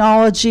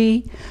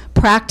technology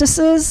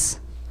practices.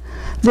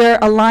 They're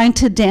aligned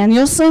to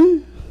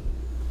Danielson.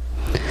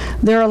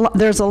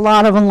 There's a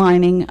lot of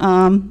aligning.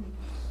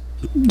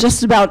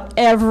 Just about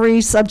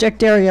every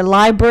subject area,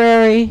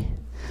 library,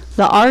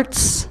 the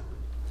arts,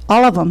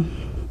 all of them.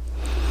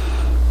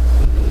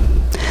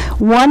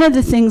 One of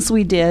the things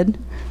we did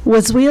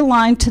was we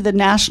aligned to the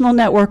National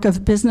Network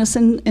of Business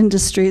and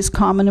Industries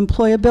Common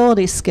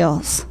Employability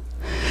Skills.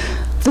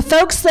 The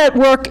folks that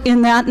work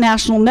in that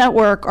national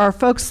network are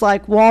folks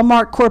like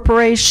Walmart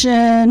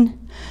Corporation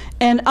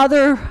and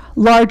other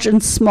large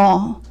and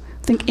small.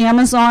 I think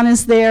Amazon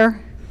is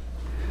there,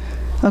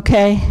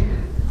 okay?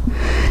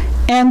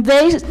 And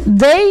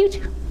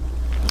they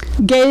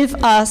gave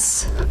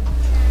us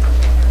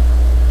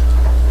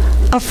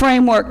a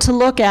framework to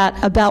look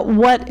at about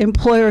what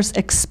employers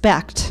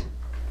expect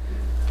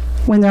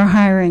when they're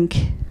hiring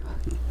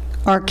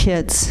our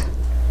kids.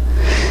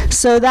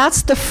 So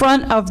that's the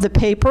front of the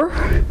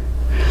paper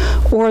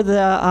or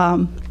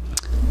the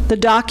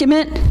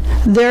document.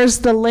 There's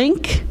the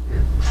link.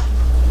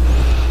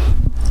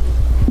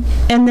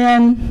 And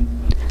then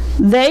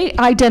they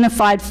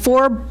identified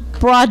 4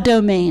 broad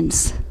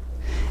domains,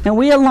 and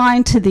we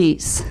aligned to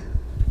these: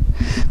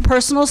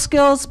 personal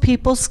skills,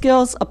 people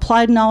skills,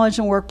 applied knowledge,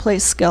 and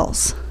workplace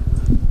skills.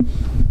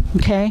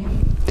 Okay?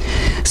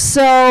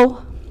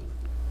 So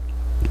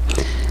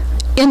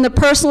in the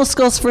personal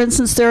skills, for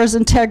instance, there is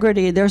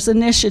integrity, there's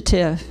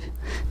initiative,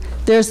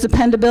 there's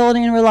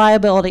dependability and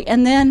reliability.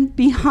 And then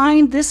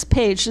behind this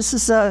page, this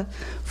is a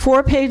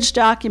 4-page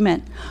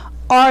document,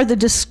 are the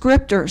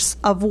descriptors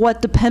of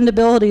what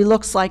dependability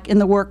looks like in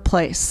the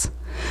workplace,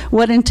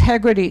 what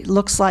integrity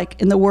looks like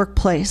in the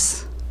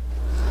workplace,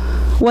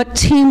 what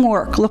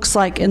teamwork looks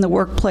like in the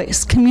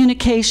workplace,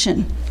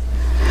 communication.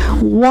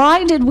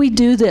 Why did we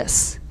do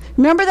this?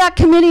 Remember that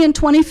committee in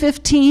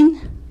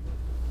 2015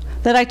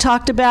 that I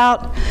talked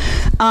about?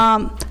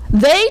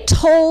 They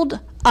told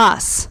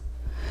us,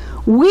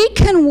 we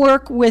can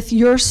work with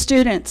your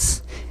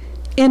students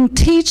in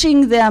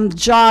teaching them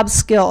job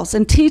skills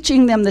and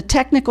teaching them the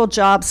technical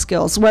job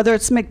skills, whether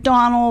it's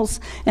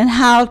McDonald's and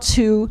how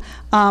to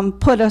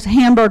put a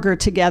hamburger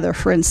together,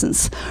 for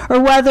instance, or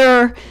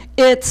whether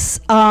it's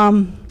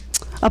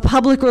a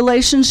public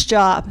relations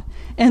job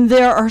and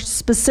there are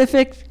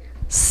specific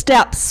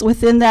steps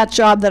within that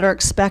job that are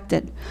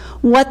expected.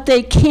 What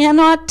they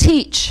cannot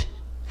teach,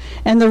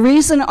 and the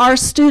reason our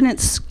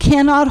students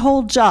cannot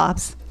hold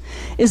jobs,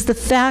 is the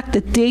fact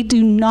that they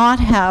do not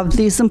have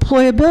these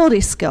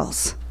employability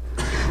skills.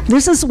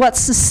 This is what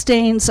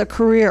sustains a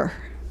career.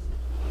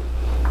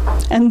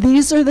 And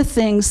these are the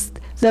things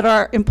that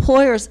our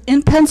employers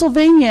in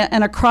Pennsylvania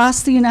and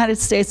across the United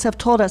States have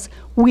told us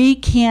we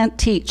can't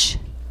teach.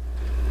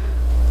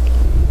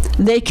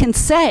 They can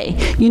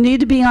say, you need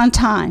to be on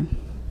time.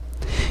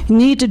 You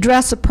need to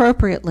dress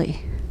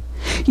appropriately.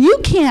 You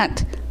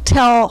can't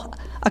tell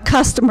a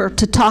customer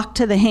to talk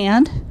to the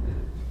hand.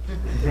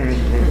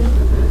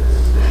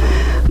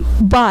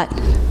 But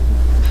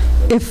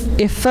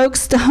if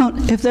folks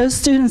don't, if those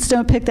students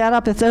don't pick that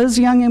up, if those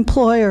young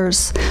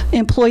employees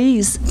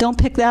don't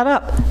pick that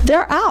up,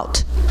 they're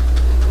out.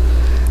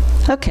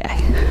 Okay.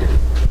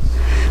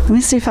 Let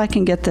me see if I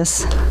can get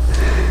this.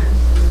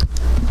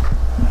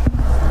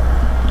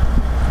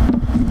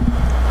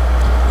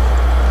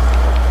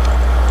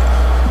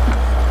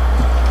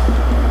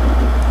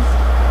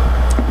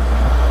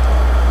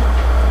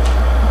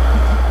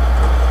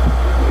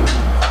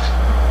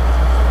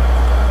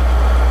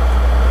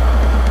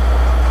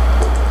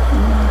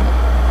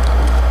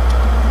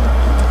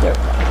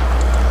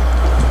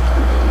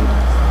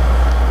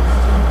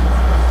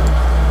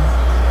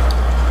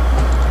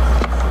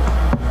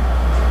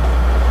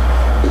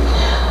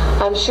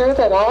 I'm sure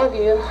that all of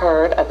you have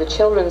heard of the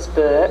children's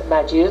book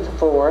by Judith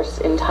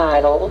Force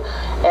entitled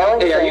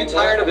Alexander. Hey, are you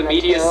tired of the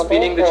media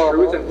spinning the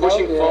truth and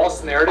pushing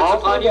false narratives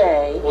upon you?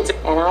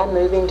 And I'm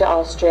moving to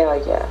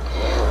Australia.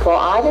 Well,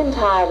 I've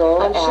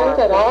entitled, I'm sure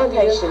that all of you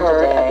have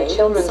heard of the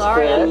children's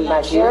book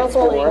by Judith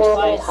Force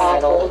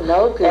entitled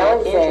No Good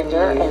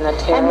Alexander and the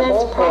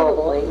Terrible,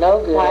 Horrible,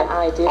 No Good,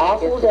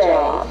 Awful Day.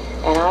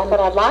 And what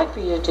I'd like for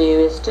you to do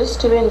is just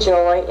to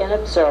enjoy and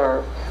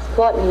observe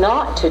what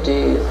not to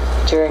do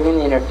during an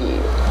interview.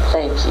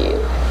 Thank you.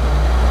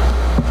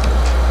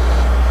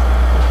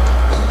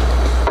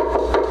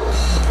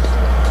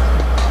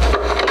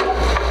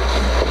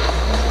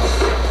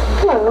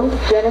 Hello,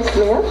 Jenna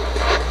Smith.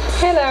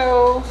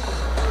 Hello.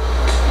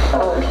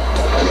 Okay.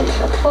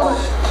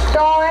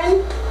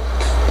 Dawn.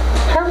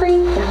 Hurry.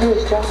 Now,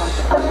 who's John?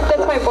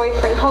 That's my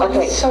boyfriend. Hold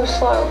on, he's so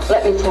slow.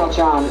 Let me tell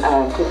John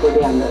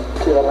quickly down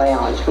to the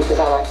lounge because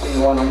I like to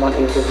do one-on-one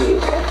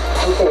interviews.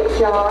 Okay,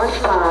 John,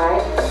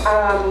 hi.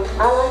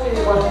 I like to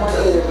do one-on-one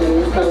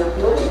interviews, so if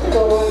you want to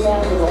go on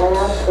down to the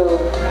lounge, go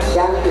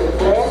down to the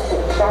left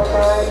and start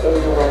right and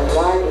go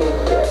right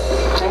into it.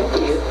 Thank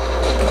you.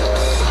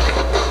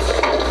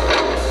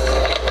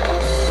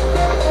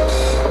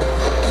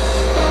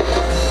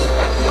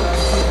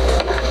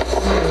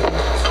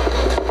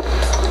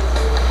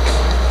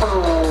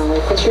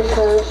 What's your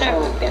purse?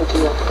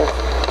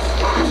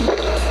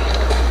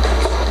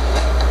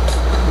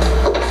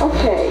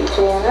 Okay,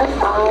 Janice,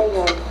 I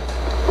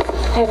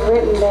have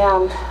written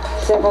down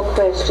several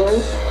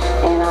questions,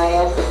 and I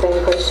asked the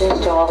same questions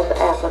to all the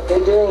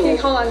applicants. Okay,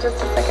 hold on just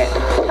a second.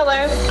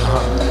 Hello?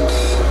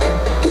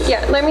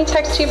 Yeah, let me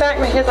text you back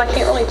because I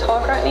can't really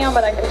talk right now,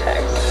 but I can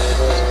text.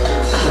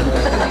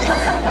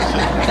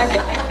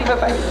 Okay,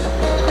 bye-bye.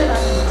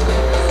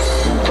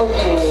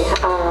 Okay,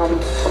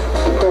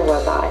 where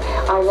was I?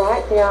 I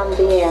write down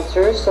the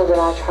answers so that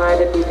I try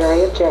to be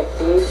very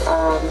objective.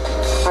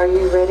 Are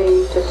you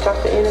ready to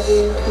start the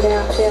interview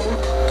now, Jenna?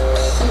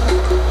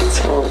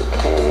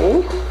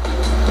 Okay.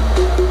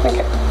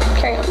 Okay,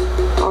 carry on.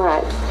 All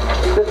right.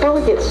 Before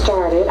we get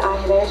started, I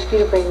have asked you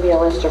to bring me a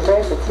list of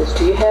references.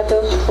 Do you have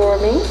those for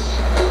me?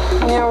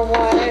 You know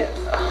what?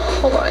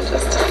 Hold on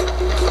just a second.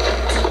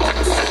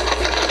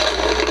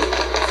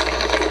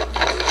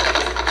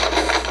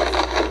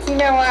 You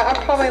know what?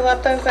 I'll probably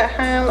left those at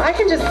home. I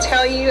can just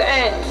tell you,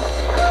 and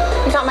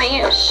we got my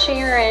Aunt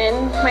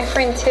Sharon, my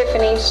friend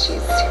Tiffany,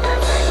 she's super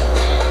funny.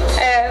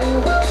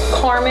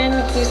 Carmen,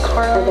 use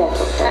Carmen.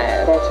 That's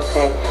okay. That's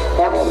okay.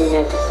 That won't be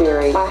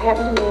necessary. If I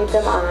happen to need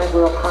them, I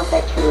will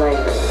contact you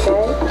later,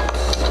 okay?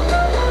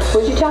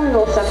 Would you tell me a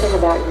little something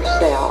about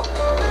yourself?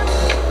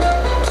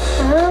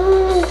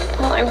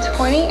 Well, Well, I'm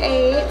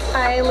 28.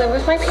 I live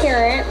with my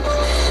parents.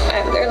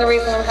 They're the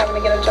reason I'm having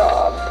to get a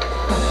job.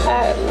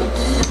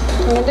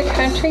 I'm into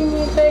country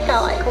music. I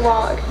like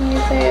rock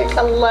music.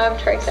 I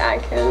love Trace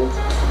Adkins.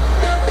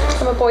 I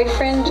have a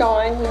boyfriend,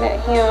 John. You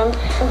met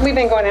him. We've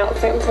been going out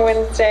since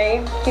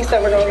Wednesday. He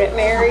said we're going to get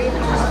married.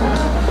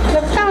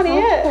 That's about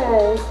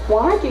it.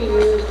 Why do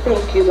you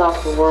think you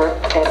like to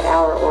work at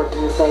our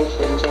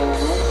organization,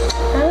 Janice?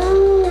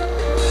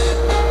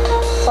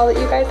 Saw that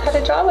you guys had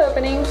a job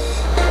opening.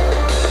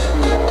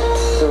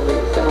 That's the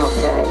reason,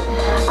 okay.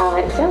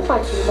 It sounds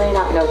like you may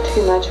not know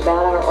too much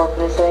about our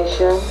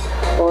organization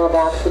or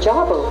about the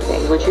job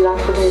opening. Would you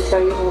like for me to tell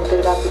you a little bit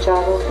about the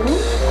job opening?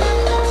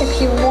 If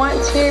you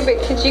want to,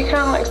 but could you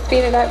kind of like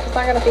speed it up because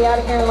I got to be out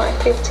of here in like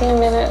 15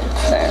 minutes.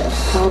 So.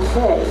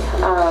 Okay.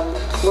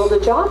 Well, the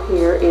job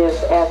here is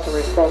as a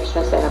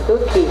receptionist and a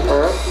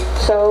bookkeeper.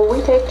 So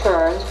we take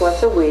turns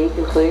once a week,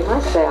 including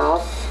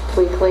myself.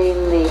 We clean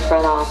the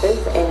front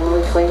office and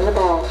we clean the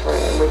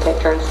bathroom. We take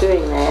turns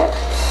doing that.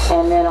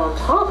 And then on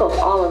top of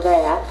all of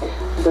that,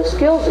 the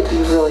skills that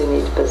you really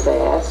need to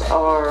possess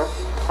are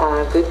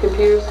good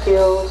computer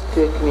skills,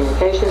 good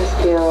communication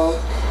skills,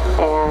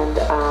 and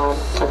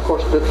of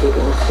course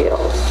bookkeeping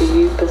skills. Do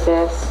you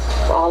possess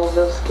all of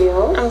those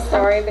skills? I'm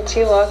sorry, but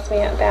you lost me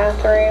at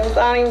bathrooms.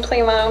 I don't even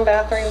clean my own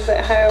bathrooms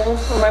at home.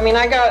 I mean,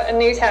 I got a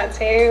new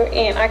tattoo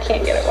and I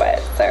can't get it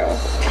wet, so.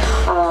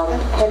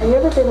 Have you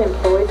ever been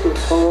employed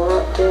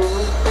before,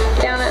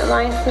 Janice? Down at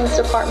Licensed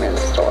Department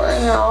Store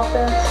in the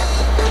office.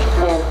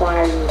 And why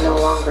are you no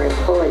longer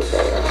employed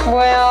there?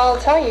 Well, I'll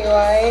tell you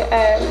why.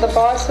 The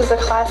boss was a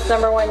class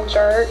 #1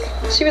 jerk.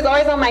 She was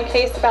always on my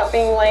case about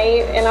being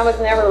late, and I was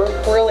never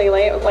really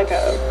late. It was like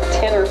a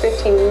 10 or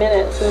 15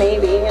 minutes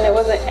maybe, and it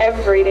wasn't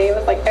every day. It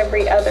was like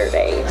every other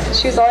day.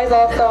 She was always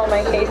also on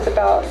my case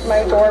about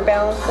my door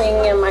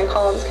bouncing and my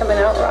columns coming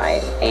out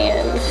right,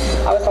 and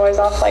I was always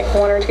off like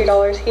 $1 or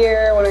 $2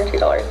 here, $1 or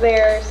 $2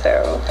 there,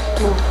 so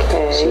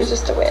she was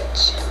just a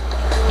witch.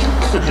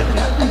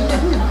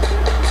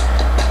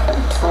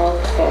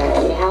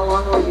 Okay. How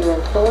long were you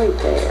employed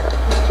there,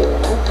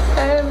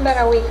 Janice?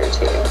 About a week or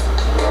two.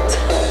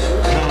 Okay.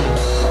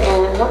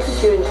 And what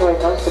did you enjoy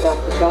most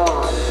about the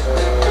job?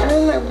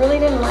 I really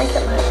didn't like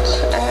it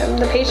much.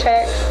 The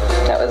paycheck,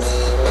 that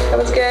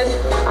was good.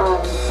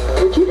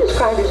 Would you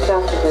describe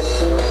yourself as a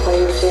team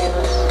player,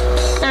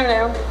 Janice? I don't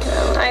know.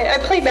 I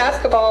played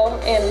basketball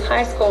in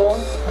high school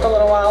for a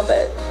little while,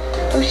 but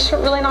I'm just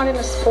really not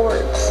into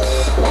sports.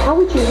 How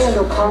would you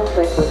handle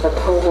conflict with a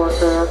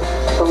coworker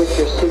or with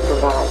your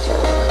supervisor?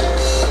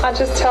 I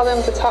just tell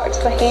them to talk to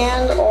the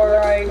hand or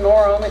I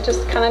ignore them. It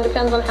just kind of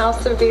depends on how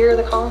severe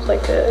the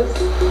conflict is.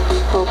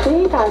 I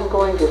think I'm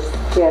going to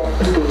skip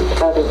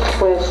the other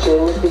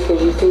questions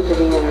because you seem to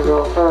be in a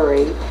real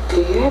hurry. Do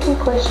you have any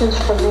questions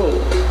for me?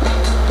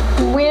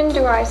 When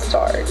do I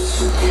start?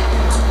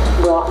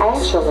 Well,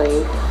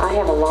 actually, I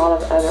have a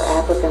lot of other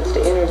applicants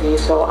to interview,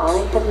 so I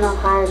have not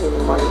hired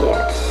anyone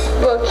yet.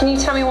 Well, can you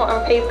tell me what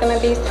my pay is going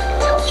to be so I can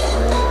tell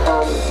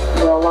John?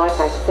 Well, like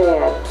I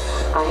said,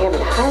 I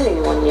haven't hired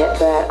anyone yet,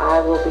 but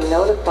I will be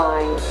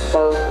notifying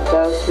both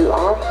those who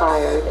are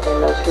hired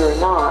and those who are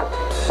not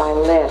by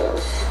letter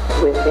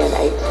within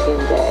 8 to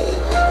 10 days.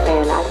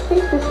 And I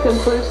think this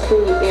concludes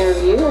the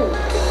interview, and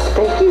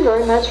thank you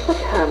very much for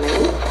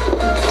coming.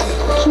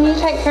 Can you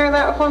take care of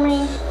that for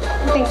me?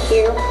 Thank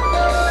you.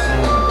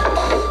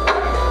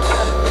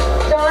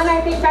 John,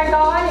 I think I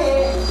got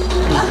it.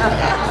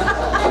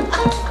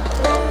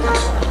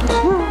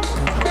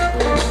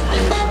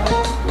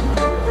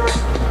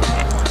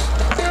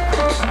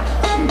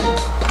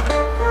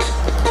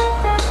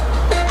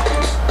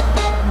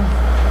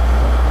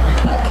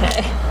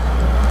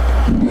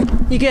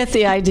 You get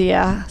the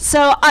idea.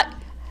 So,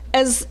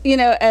 as you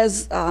know,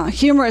 as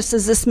humorous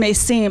as this may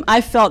seem,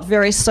 I felt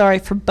very sorry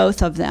for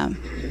both of them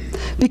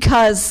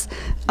because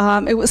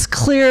it was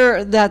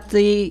clear that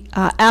the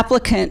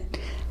applicant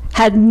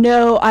had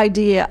no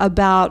idea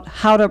about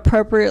how to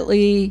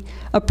appropriately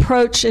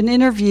approach an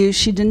interview.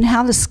 She didn't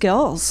have the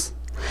skills,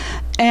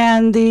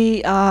 and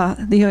the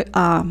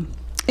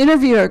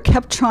interviewer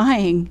kept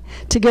trying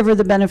to give her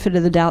the benefit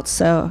of the doubt.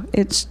 So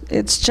it's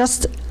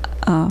just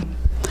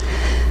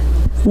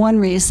one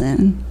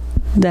reason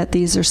that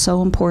these are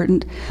so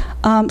important.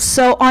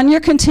 So on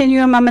your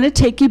continuum, I'm going to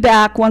take you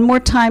back one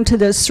more time to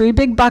those 3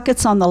 big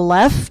buckets on the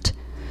left.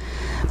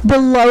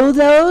 Below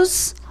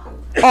those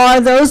are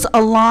those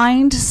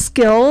aligned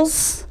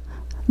skills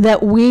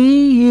that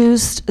we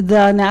used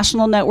the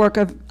National Network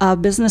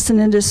of Business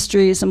and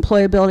Industries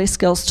employability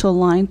skills to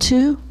align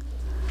to.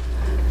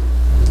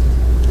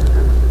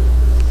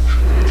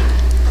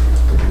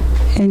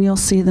 And you'll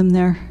see them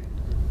there.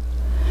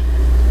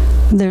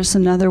 There's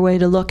another way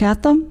to look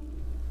at them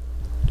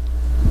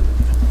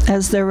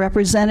as they're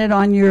represented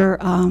on your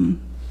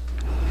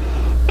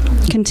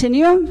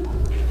continuum.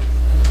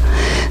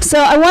 So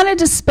I wanted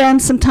to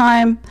spend some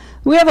time.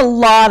 We have a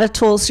lot of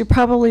tools. You're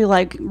probably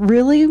like,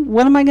 really?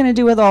 What am I going to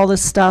do with all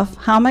this stuff?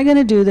 How am I going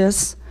to do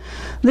this?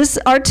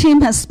 Our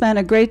team has spent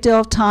a great deal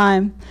of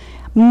time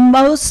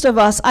most of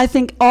us, I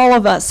think all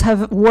of us,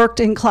 have worked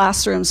in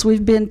classrooms.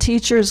 We've been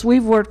teachers.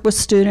 We've worked with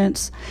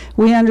students.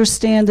 We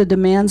understand the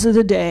demands of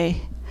the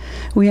day.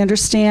 We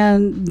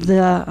understand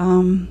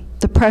the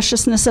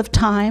preciousness of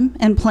time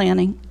and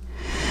planning.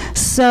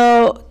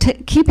 So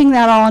keeping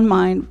that all in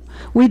mind,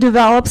 we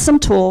developed some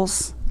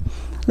tools.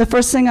 The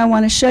first thing I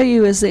want to show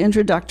you is the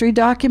introductory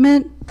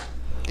document.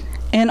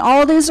 And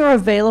all these are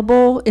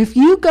available. If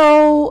you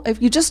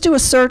just do a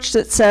search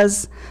that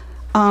says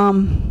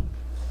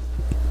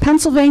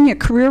Pennsylvania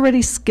Career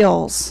Ready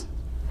Skills,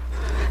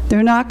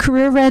 they're not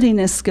career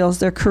readiness skills,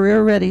 they're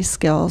career ready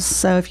skills.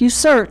 So if you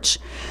search,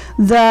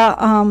 the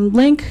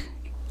link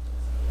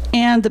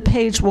and the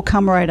page will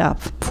come right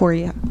up for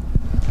you.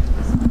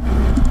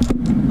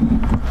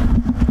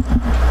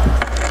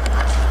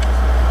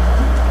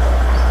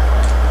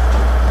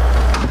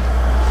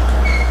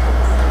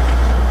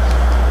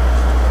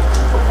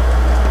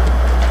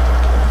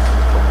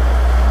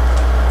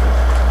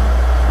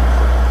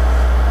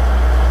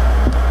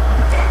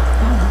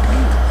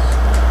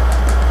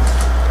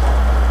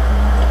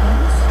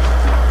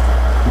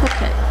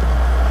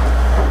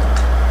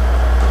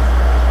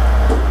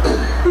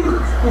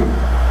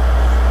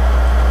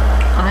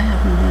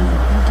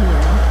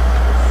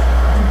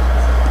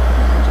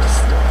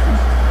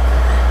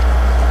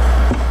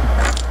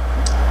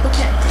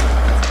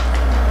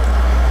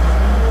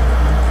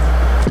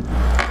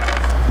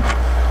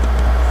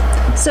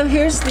 So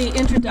here's the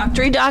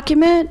introductory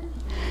document.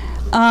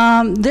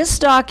 This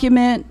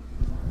document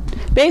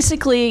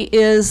basically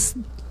is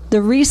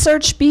the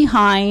research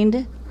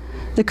behind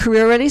the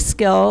career ready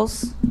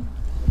skills.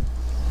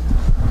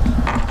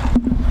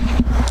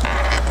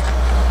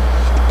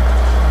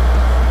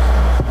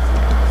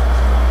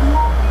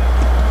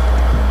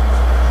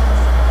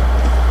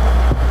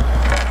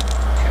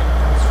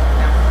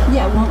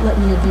 Yeah, it won't let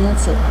me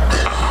advance it.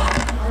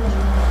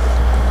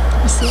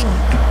 I see it.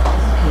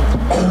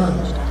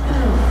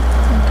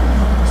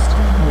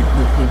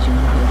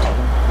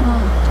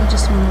 I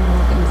just want to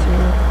walk you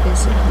through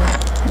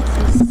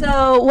basically.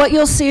 So what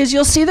you'll see is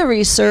you'll see the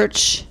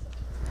research.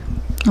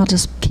 I'll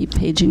just keep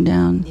paging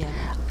down. Yeah.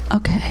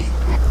 Okay.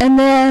 And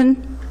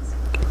then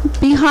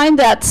behind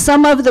that,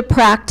 some of the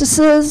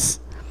practices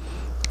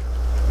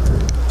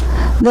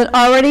that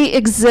already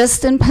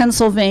exist in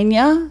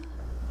Pennsylvania,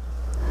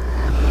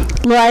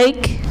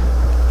 like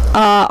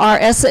our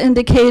ESSA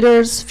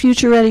indicators,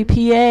 Future Ready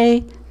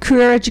PA,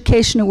 Career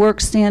Education and Work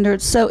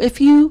Standards. So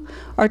if you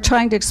are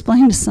trying to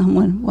explain to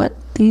someone what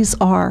these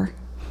are,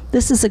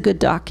 this is a good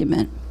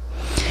document.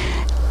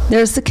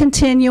 There's the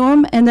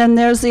continuum, and then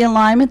there's the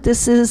alignment.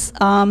 This is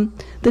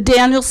the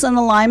Danielson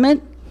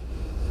alignment.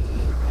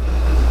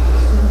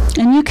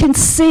 And you can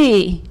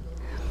see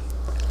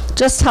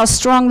just how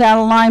strong that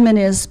alignment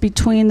is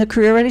between the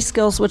career ready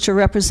skills, which are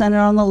represented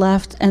on the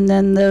left, and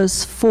then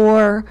those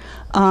four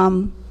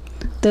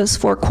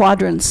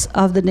quadrants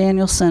of the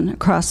Danielson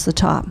across the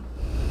top.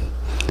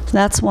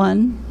 That's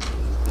one.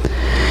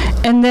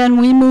 And then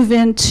we move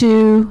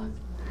into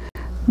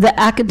the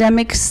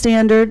academic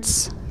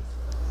standards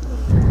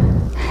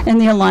and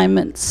the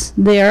alignments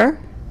there.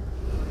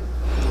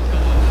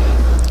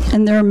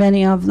 And there are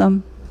many of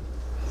them.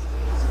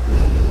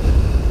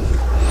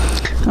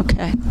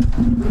 Okay.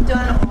 We've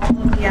done all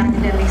of the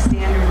academic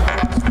standards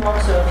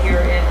crosswalk, so if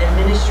you're an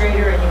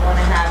administrator and you want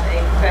to have a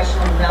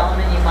professional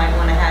development, you might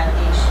want to have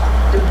each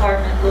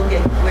department look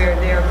at where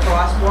they're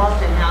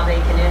crosswalked and how they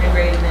can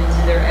integrate them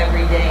into their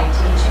everyday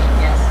teaching.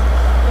 Yes?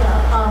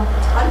 Yeah,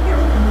 I'm here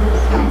with the group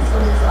of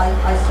counselors.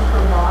 I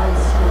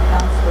supervise school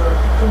counselor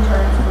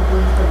interns for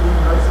Bloomsburg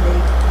University.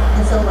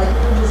 And so like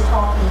we were just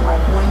talking, like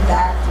going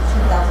back to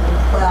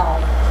 2012,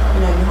 you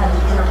know, you had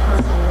the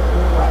interpersonal that we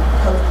were like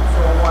posted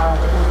for a while,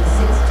 but it was the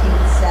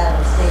 16th set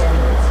of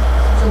standards.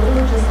 So we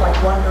were just like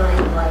wondering,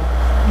 like,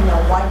 you know,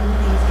 why didn't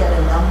these get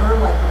a number,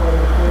 like the way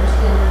the career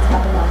standards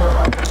have a number?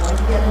 Are they going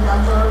to get a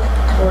number,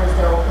 or is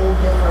there a whole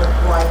different,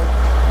 like,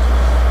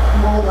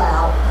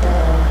 rollout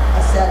than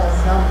a set of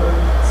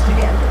numbered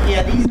standards?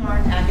 Yeah, these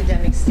aren't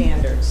academic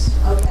standards.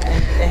 Okay.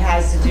 It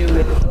has to do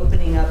with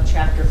opening up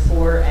Chapter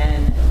 4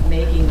 and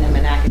making them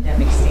an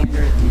academic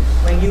standard.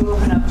 When you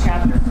open up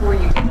Chapter 4,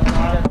 you get a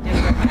lot of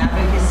different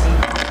advocacy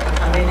groups to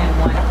come in and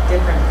want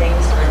different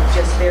things for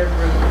just their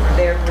group,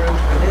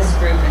 for this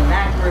group, and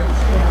that group,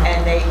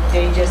 and they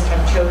just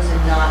have chosen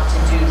not to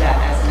do that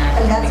as an academic standard.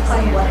 And that's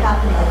kind of what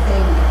happened, I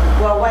think.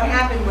 Well, what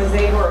happened was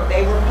they were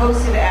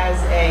posted as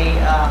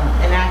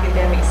an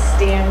academic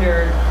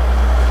standard,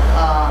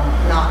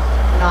 not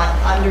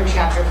under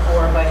Chapter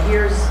 4. But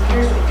here's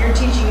if you're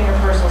teaching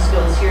interpersonal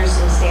skills, here's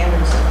some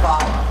standards to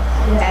follow.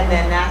 Yeah. And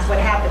then that's what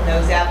happened.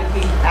 Those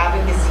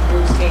advocacy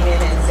groups came in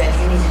and said,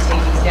 you need to take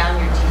these down.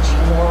 You're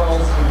teaching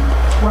morals and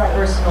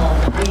personal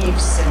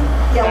beliefs, and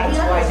yeah, that's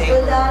we why they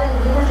understood that, and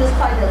we were just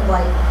kind of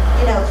like,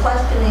 you know,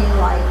 questioning,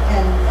 like,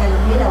 and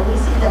you know, we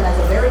see them as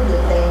a very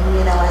good thing.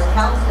 You know, as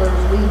counselors,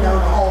 we've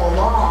known all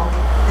along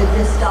that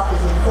this stuff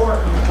is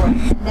important.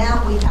 And now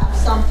we have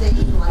something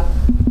like,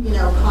 you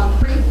know,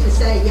 concrete to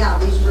say, yeah,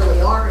 these really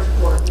are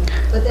important.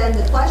 But then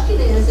the question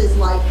is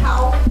like,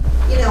 how,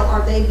 you know,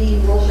 are they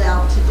being rolled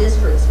out to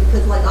districts?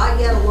 Because like I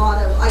get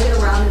around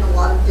in a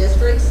lot of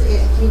districts,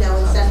 in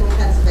central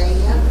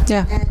Pennsylvania.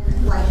 Yeah.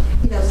 And like,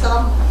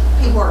 some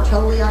people are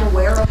totally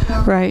unaware of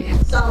them. Right.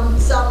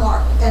 Some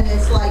are, and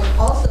it's like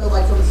also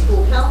like from a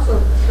school counselor,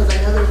 because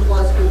I know there's a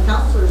lot of school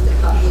counselors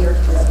that come here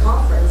to this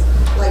conference.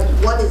 Like,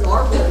 what is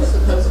our role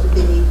supposed to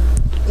be?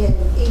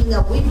 And even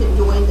though we've been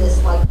doing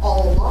this like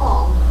all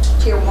along,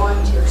 tier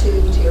 1, tier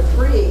 2, tier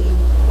 3,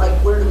 like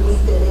where do we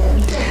fit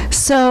in?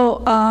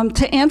 So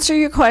to answer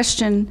your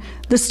question,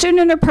 the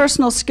student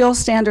interpersonal skill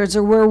standards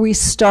are where we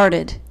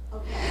started.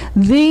 Okay.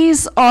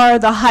 These are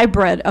the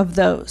hybrid of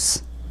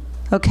those.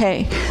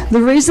 Okay. The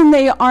reason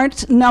they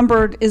aren't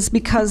numbered is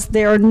because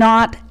they're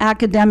not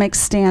academic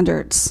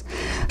standards.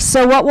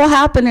 So what will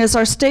happen is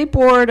our State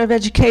Board of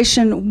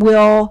Education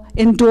will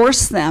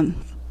endorse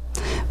them,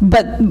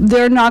 but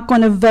they're not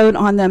going to vote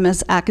on them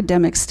as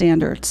academic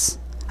standards.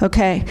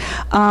 Okay.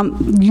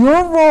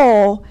 Your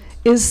role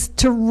is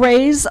to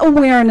raise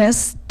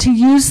awareness, to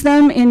use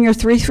them in your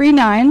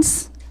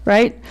 339s,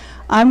 right?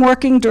 I'm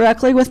working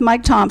directly with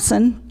Mike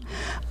Thompson.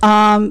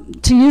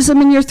 To use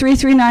them in your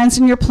 339s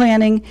in your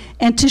planning,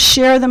 and to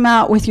share them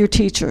out with your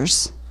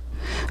teachers.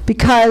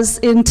 Because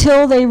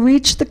until they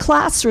reach the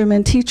classroom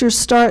and teachers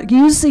start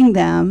using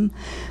them,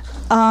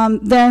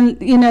 then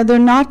they're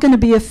not going to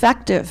be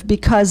effective,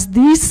 because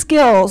these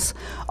skills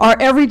are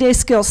everyday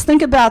skills.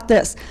 Think about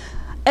this.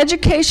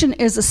 Education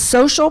is a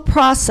social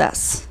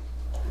process.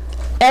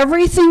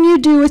 Everything you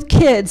do with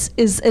kids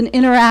is an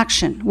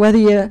interaction, whether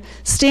you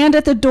stand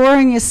at the door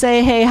and you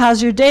say, hey,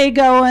 how's your day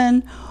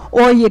going?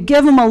 Or you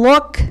give them a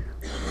look,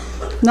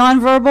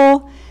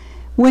 nonverbal.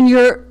 When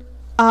you're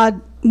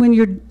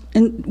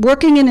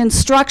working in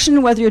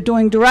instruction, whether you're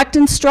doing direct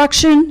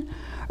instruction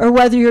or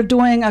whether you're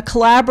doing a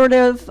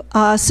collaborative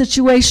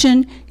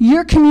situation,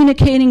 you're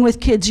communicating with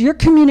kids. Your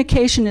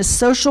communication is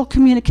social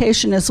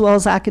communication as well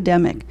as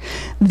academic.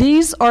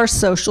 These are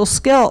social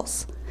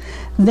skills.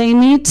 They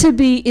need to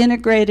be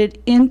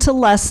integrated into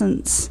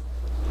lessons,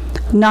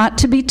 not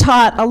to be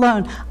taught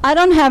alone. I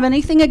don't have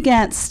anything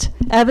against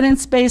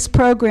evidence-based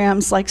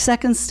programs like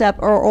Second Step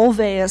or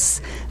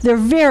Olveus. They're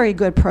very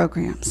good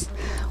programs.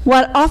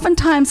 What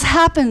oftentimes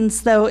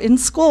happens, though, in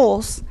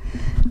schools,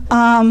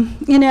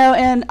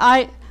 and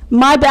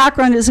my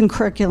background is in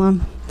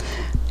curriculum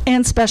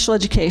and special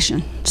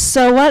education.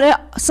 So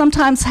what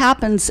sometimes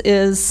happens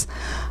is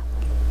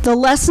the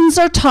lessons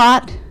are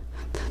taught,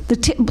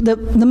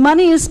 the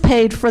money is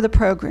paid for the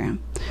program.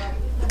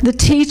 The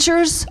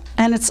teachers,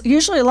 and it's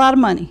usually a lot of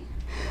money,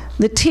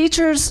 the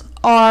teachers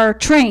are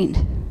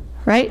trained,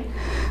 right?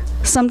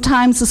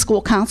 Sometimes the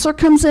school counselor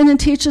comes in and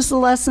teaches the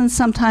lesson,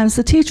 sometimes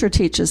the teacher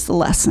teaches the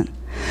lesson.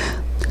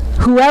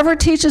 Whoever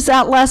teaches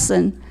that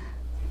lesson,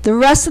 the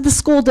rest of the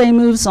school day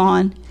moves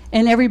on,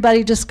 and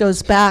everybody just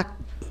goes back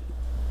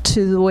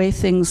to the way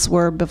things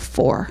were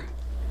before.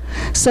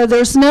 So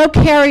there's no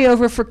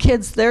carryover for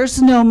kids. There's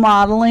no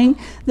modeling.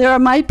 There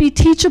might be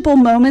teachable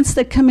moments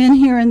that come in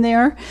here and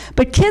there,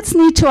 but kids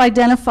need to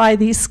identify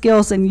these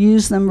skills and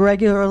use them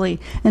regularly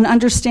and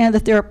understand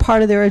that they're a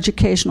part of their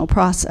educational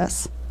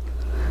process.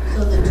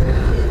 So the kid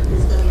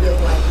is going to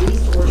get like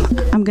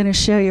resources. I'm going to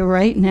show you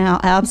right now,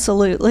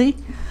 absolutely.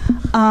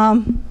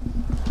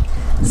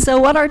 So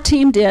what our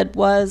team did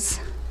was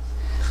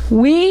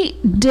we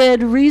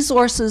did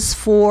resources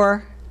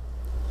for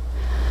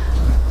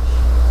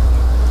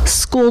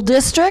school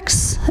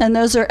districts, and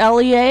those are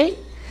LEA.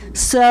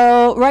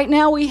 So right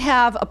now we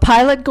have a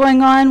pilot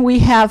going on. We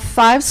have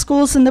 5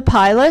 schools in the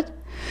pilot.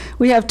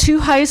 We have 2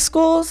 high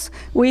schools.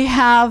 We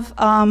have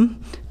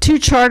 2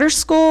 charter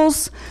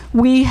schools.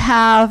 We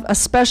have a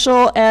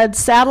special ed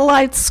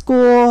satellite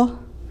school.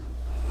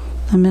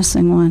 I'm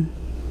missing one.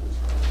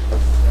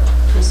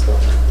 Preschool?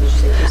 Did you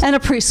say preschool? And a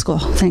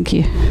preschool, thank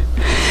you.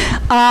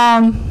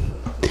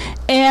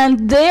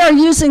 And they are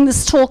using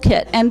this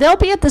toolkit, and they'll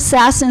be at the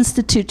SAS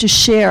Institute to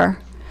share.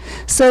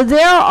 So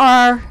there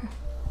are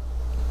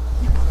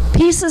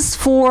pieces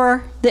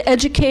for the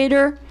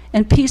educator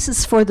and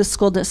pieces for the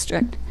school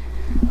district.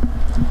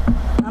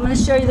 I'm going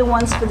to show you the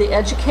ones for the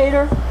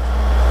educator.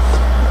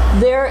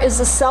 There is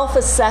a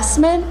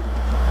self-assessment.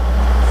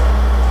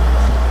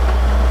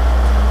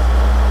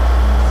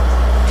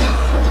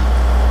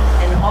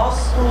 And all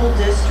school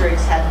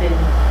districts have been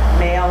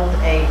mailed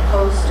a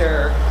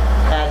poster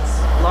that's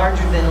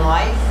larger than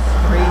life,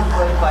 3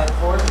 foot by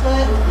 4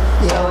 foot.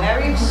 So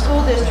every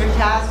school district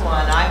has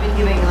one. I've been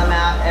giving them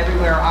out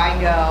everywhere I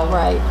go.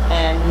 Right.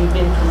 And we've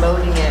been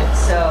promoting it.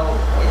 So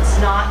it's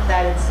not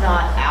that it's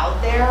not out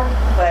there,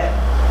 but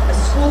a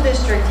school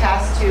district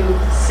has to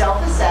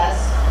self-assess,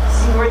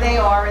 see where they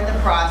are in the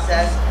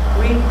process.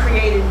 We've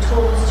created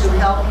tools to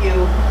help you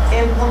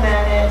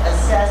implement it,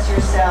 assess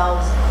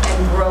yourselves, and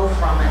grow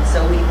from it.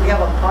 So we have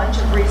a bunch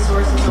of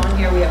resources on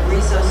here. We have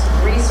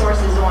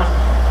resources on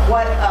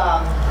what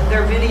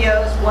their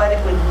videos, what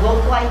it would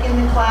look like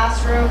in the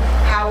classroom,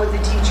 how would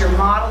the teacher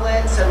model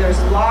it. So there's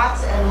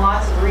lots and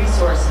lots of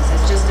resources.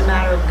 It's just a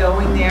matter of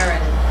going there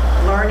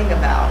and learning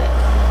about it.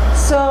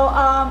 So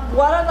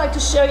what I'd like to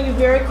show you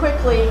very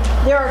quickly,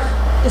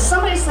 if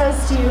somebody says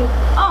to you,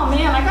 oh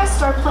man, I got to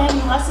start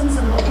planning lessons,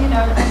 and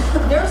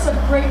there's a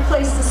great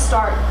place to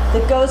start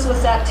that goes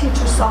with that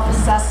teacher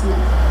self-assessment.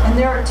 And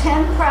there are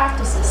 10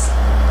 practices.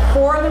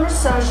 4 of them are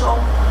social,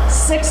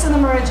 6 of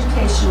them are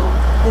educational,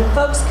 that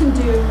folks can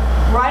do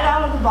right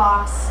out of the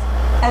box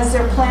as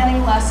they're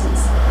planning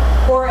lessons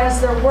or as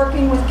they're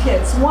working with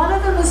kids. One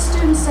of them is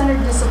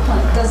student-centered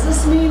discipline. Does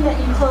this mean that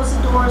you close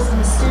the doors and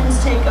the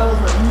students take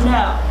over?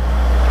 No.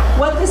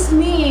 What this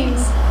means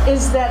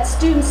is that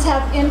students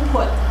have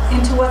input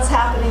into what's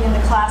happening in the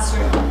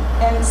classroom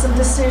and some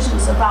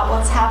decisions about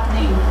what's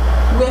happening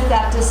with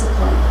that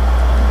discipline.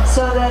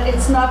 So that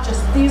it's not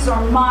just, these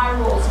are my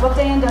rules. What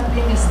they end up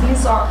being is,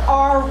 these are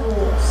our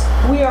rules.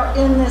 We are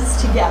in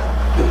this together.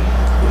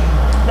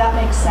 That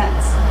makes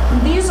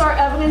sense. These are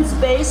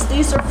evidence-based.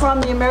 These are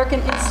from the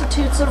American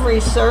Institutes of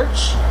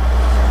Research.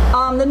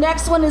 The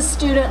next one is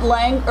teacher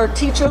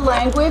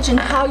language and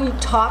how you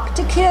talk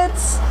to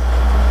kids.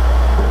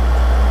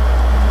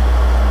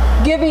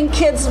 Giving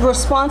kids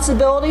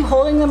responsibility,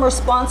 holding them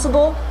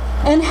responsible,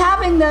 and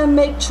having them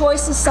make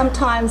choices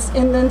sometimes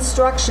in the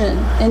instruction,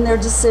 in their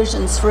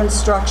decisions for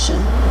instruction.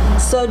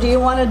 So do you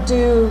want to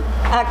do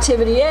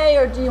activity A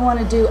or do you want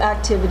to do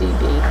activity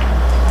B?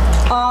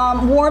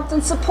 Warmth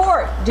and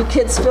support. Do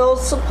kids feel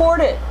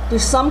supported? Do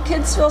some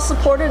kids feel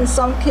supported and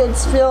some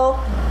kids feel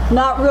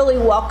not really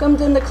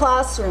welcomed in the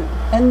classroom?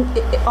 And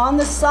on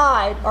the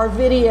side are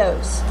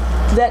videos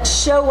that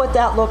show what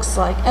that looks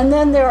like. And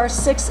then there are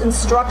 6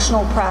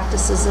 instructional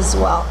practices as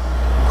well.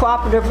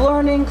 Cooperative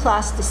learning,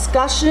 class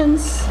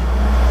discussions,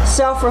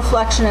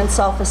 self-reflection and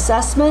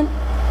self-assessment,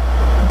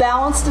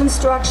 balanced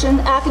instruction,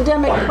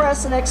 academic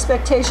press and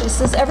expectations.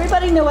 Does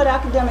everybody know what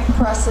academic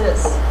press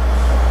is?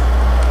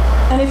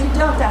 And if you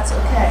don't, that's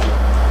okay.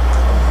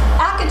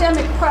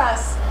 Academic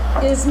press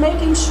is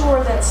making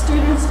sure that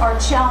students are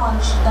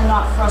challenged and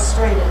not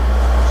frustrated.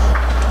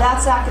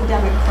 That's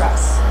academic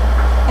press.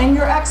 And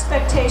your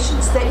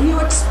expectations, that you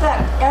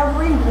expect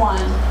everyone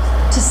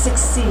to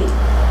succeed.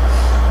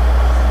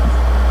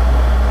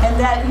 And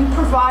that you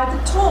provide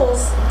the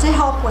tools to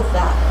help with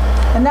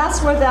that. And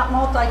that's where that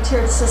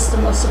multi-tiered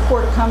system of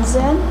support comes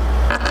in.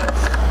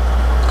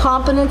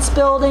 Competence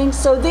building.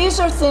 So these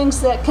are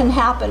things that can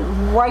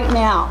happen right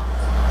now.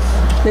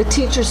 The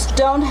teachers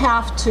don't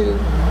have to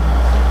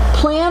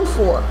plan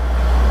for.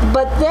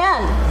 But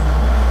then,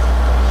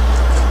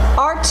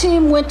 our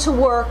team went to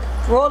work,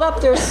 rolled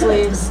up their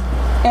sleeves,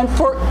 and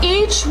for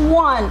each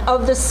one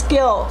of the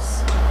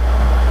skills,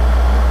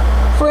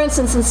 for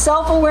instance, in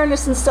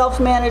self-awareness and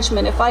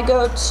self-management, if I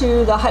go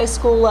to the high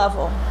school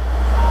level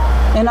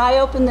and I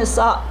open this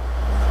up,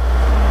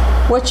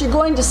 what you're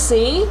going to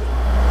see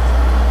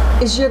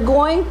is you're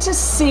going to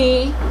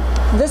see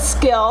the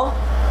skill.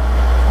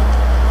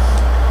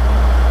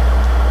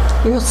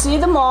 You'll see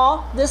them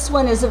all. This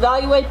one is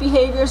evaluate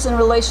behaviors in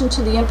relation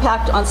to the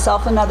impact on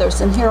self and others.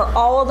 And here are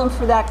all of them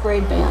for that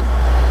grade band.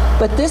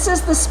 But this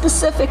is the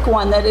specific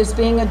one that is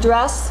being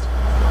addressed.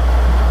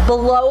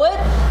 Below it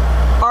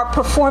are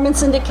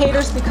performance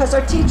indicators, because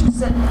our teachers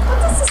said, what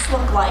does this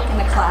look like in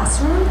a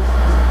classroom?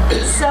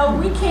 So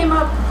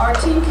our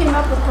team came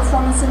up with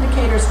performance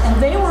indicators,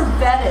 and they were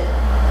vetted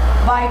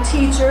by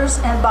teachers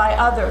and by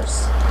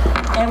others.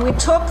 And we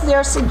took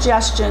their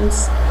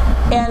suggestions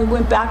and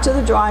went back to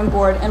the drawing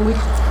board, and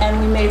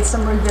we made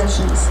some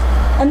revisions.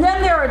 And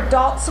then there are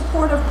adult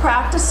supportive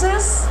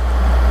practices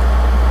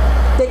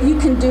that you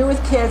can do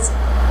with kids,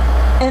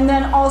 and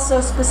then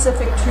also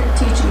specific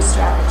teaching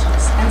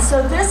strategies. And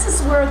so this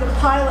is where the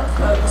pilot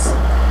folks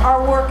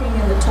are working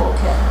in the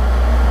toolkit.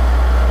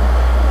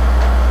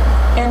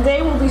 And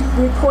they will be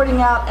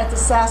reporting out at the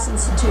SAS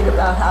Institute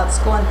about how it's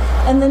going.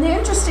 And the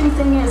interesting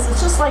thing is,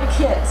 it's just like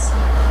kids.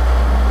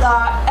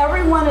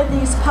 Every one of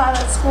these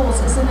pilot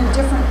schools is in a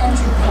different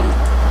entry point.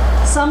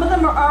 Some of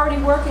them are already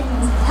working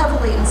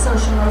heavily in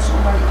social emotional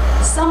learning.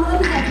 Some of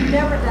them have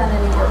never done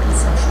any work in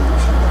social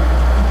emotional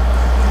learning.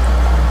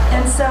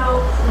 And so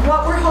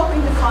what we're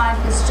hoping to find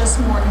is just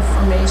more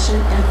information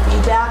and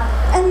feedback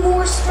and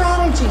more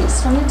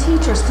strategies from the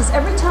teachers. Because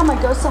every time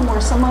I go somewhere,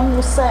 someone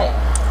will say,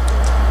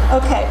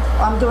 okay,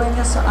 I'm doing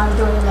this or I'm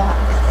doing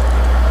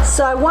that.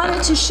 So I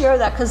wanted to share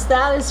that because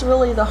that is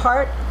really the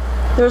heart.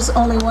 There's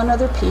only one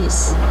other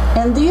piece.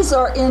 And these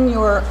are in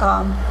your,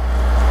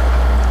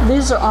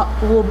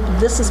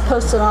 this is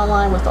posted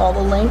online with all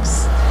the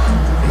links.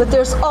 But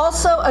there's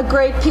also a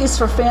great piece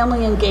for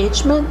family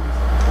engagement.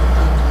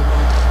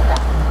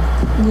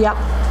 Yep.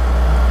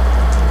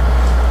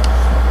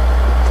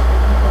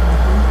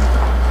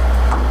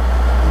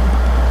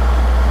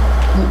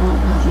 It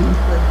won't let me.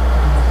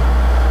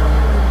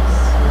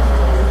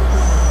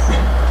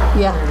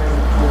 Yeah.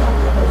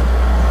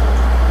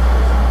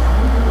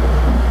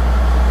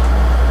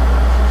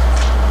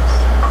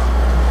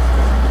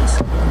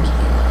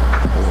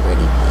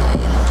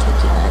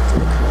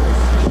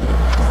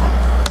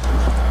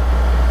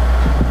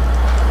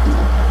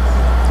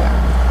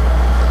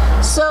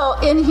 So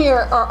in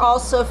here are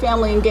also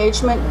family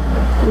engagement.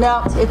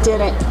 No, it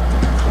didn't.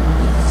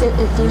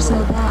 There's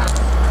no back.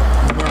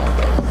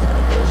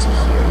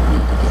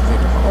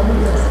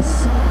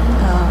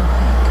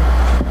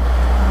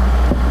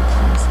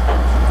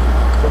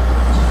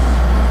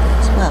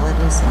 Well, it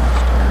is left.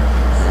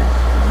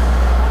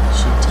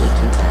 Should take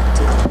you back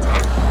to the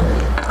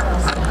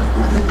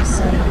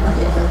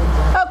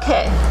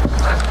Okay.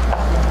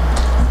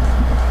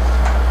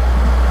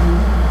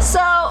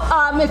 So,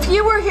 if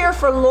you were here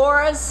for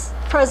Laura's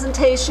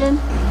presentation,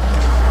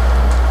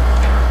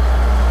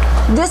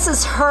 this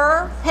is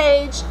her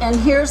page, and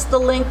here's the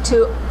link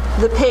to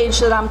the page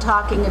that I'm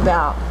talking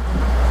about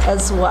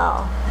as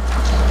well.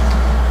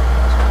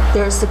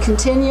 There's the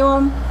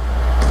continuum.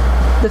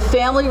 The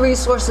family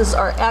resources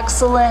are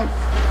excellent.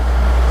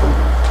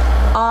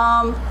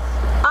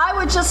 I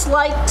would just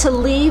like to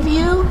leave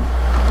you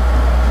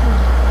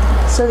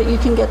so that you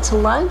can get to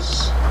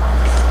lunch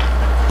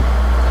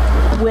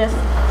with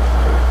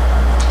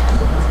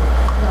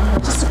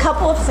just a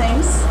couple of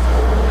things.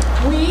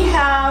 We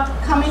have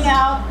coming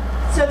out,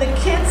 so the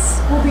kids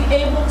will be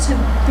able to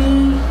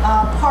be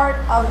part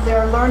of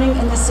their learning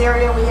in this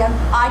area. We have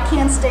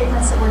ICANN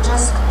statements that were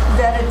just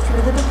vetted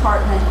through the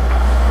department.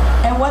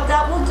 And what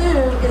that will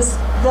do is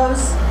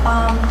those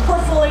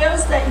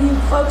portfolios that you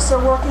folks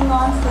are working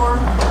on for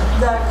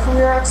the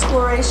career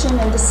exploration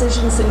and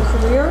decisions in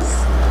careers.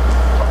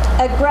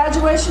 At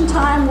graduation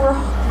time,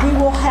 we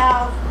will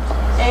have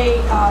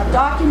a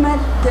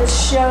document that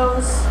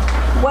shows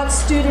what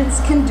students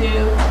can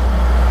do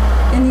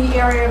in the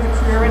area of the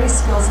career ready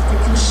skills that they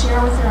can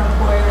share with their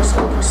employers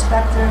or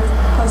prospective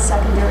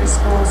post-secondary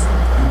schools.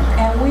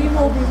 And we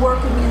will be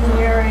working in the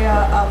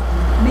area of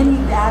mini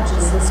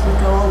badges as we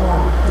go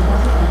along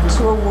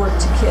to award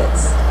to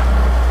kids.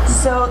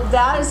 So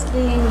that is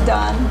being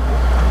done.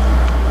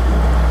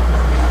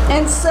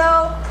 And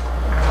so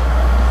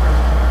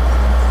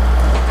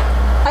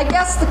I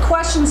guess the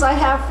questions I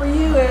have for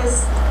you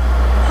is,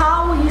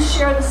 how will you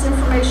share this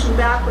information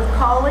back with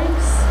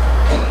colleagues?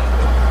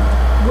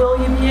 Will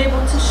you be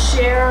able to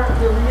share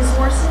the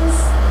resources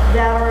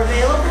that are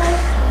available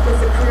with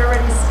the career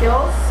ready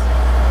skills?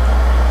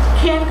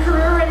 Can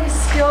career ready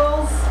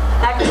skills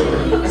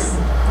activities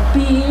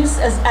be used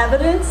as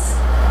evidence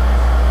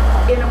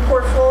in a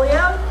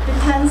portfolio?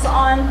 Depends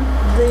on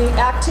the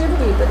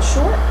activity, but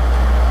sure.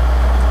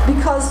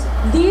 Because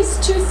these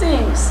two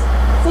things,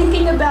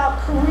 thinking about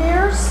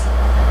careers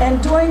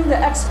and doing the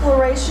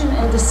exploration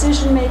and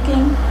decision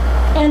making,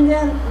 and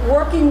then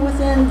working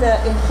within the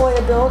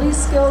employability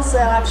skills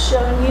that I've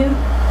shown you,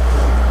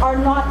 are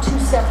not two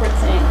separate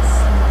things.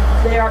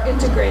 They are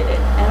integrated,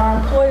 and our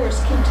employers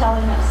keep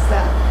telling us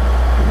that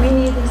we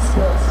need these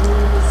skills, we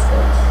need these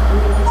skills, we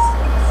need these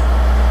skills.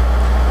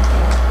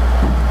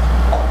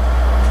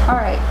 All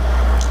right.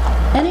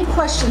 Any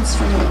questions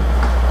for me?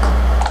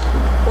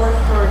 Or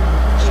for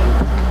Jean?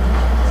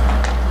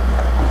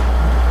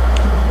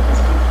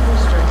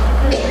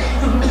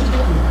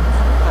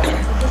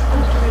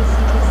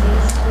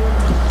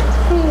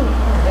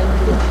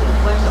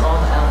 Where's all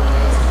the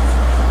LEAs?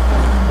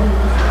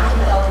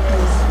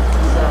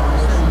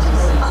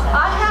 I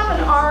have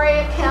an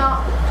RA account.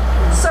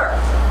 Sir?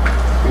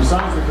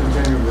 Besides the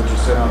continuum that you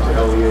sent out to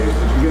LEAs,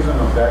 did you give them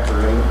a back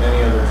or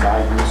any other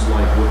guidance,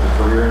 like with the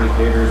career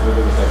indicators, whether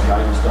it was that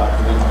guidance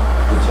document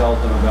that tells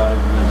them about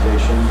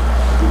implementation?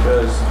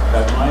 Because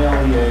at my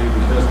LEA,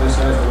 because this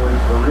has the word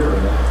career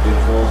in it, it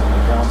falls on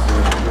the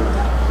counselor's career.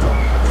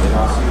 They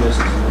don't see this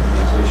as an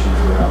implementation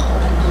throughout.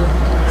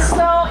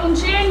 So in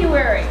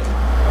January,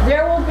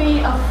 there will be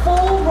a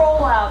full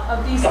rollout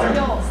of these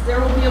skills. There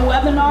will be a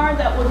webinar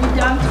that will be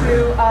done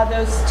through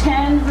those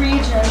 10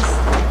 regions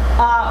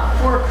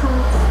for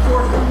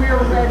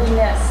career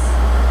readiness.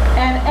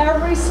 And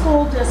every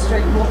school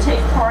district will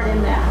take part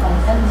in that.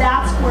 And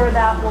that's where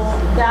that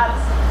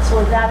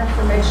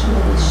information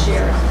will be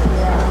shared.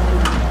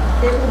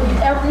 It will be,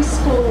 every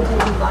school will be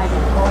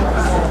invited.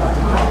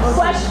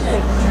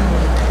 Question?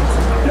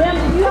 Ma'am,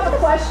 do you have a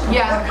question?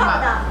 Yeah,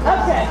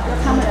 Okay,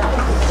 you're coming up.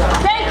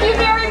 Thank you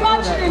very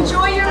much and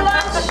enjoy your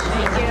lunch.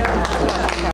 Thank you.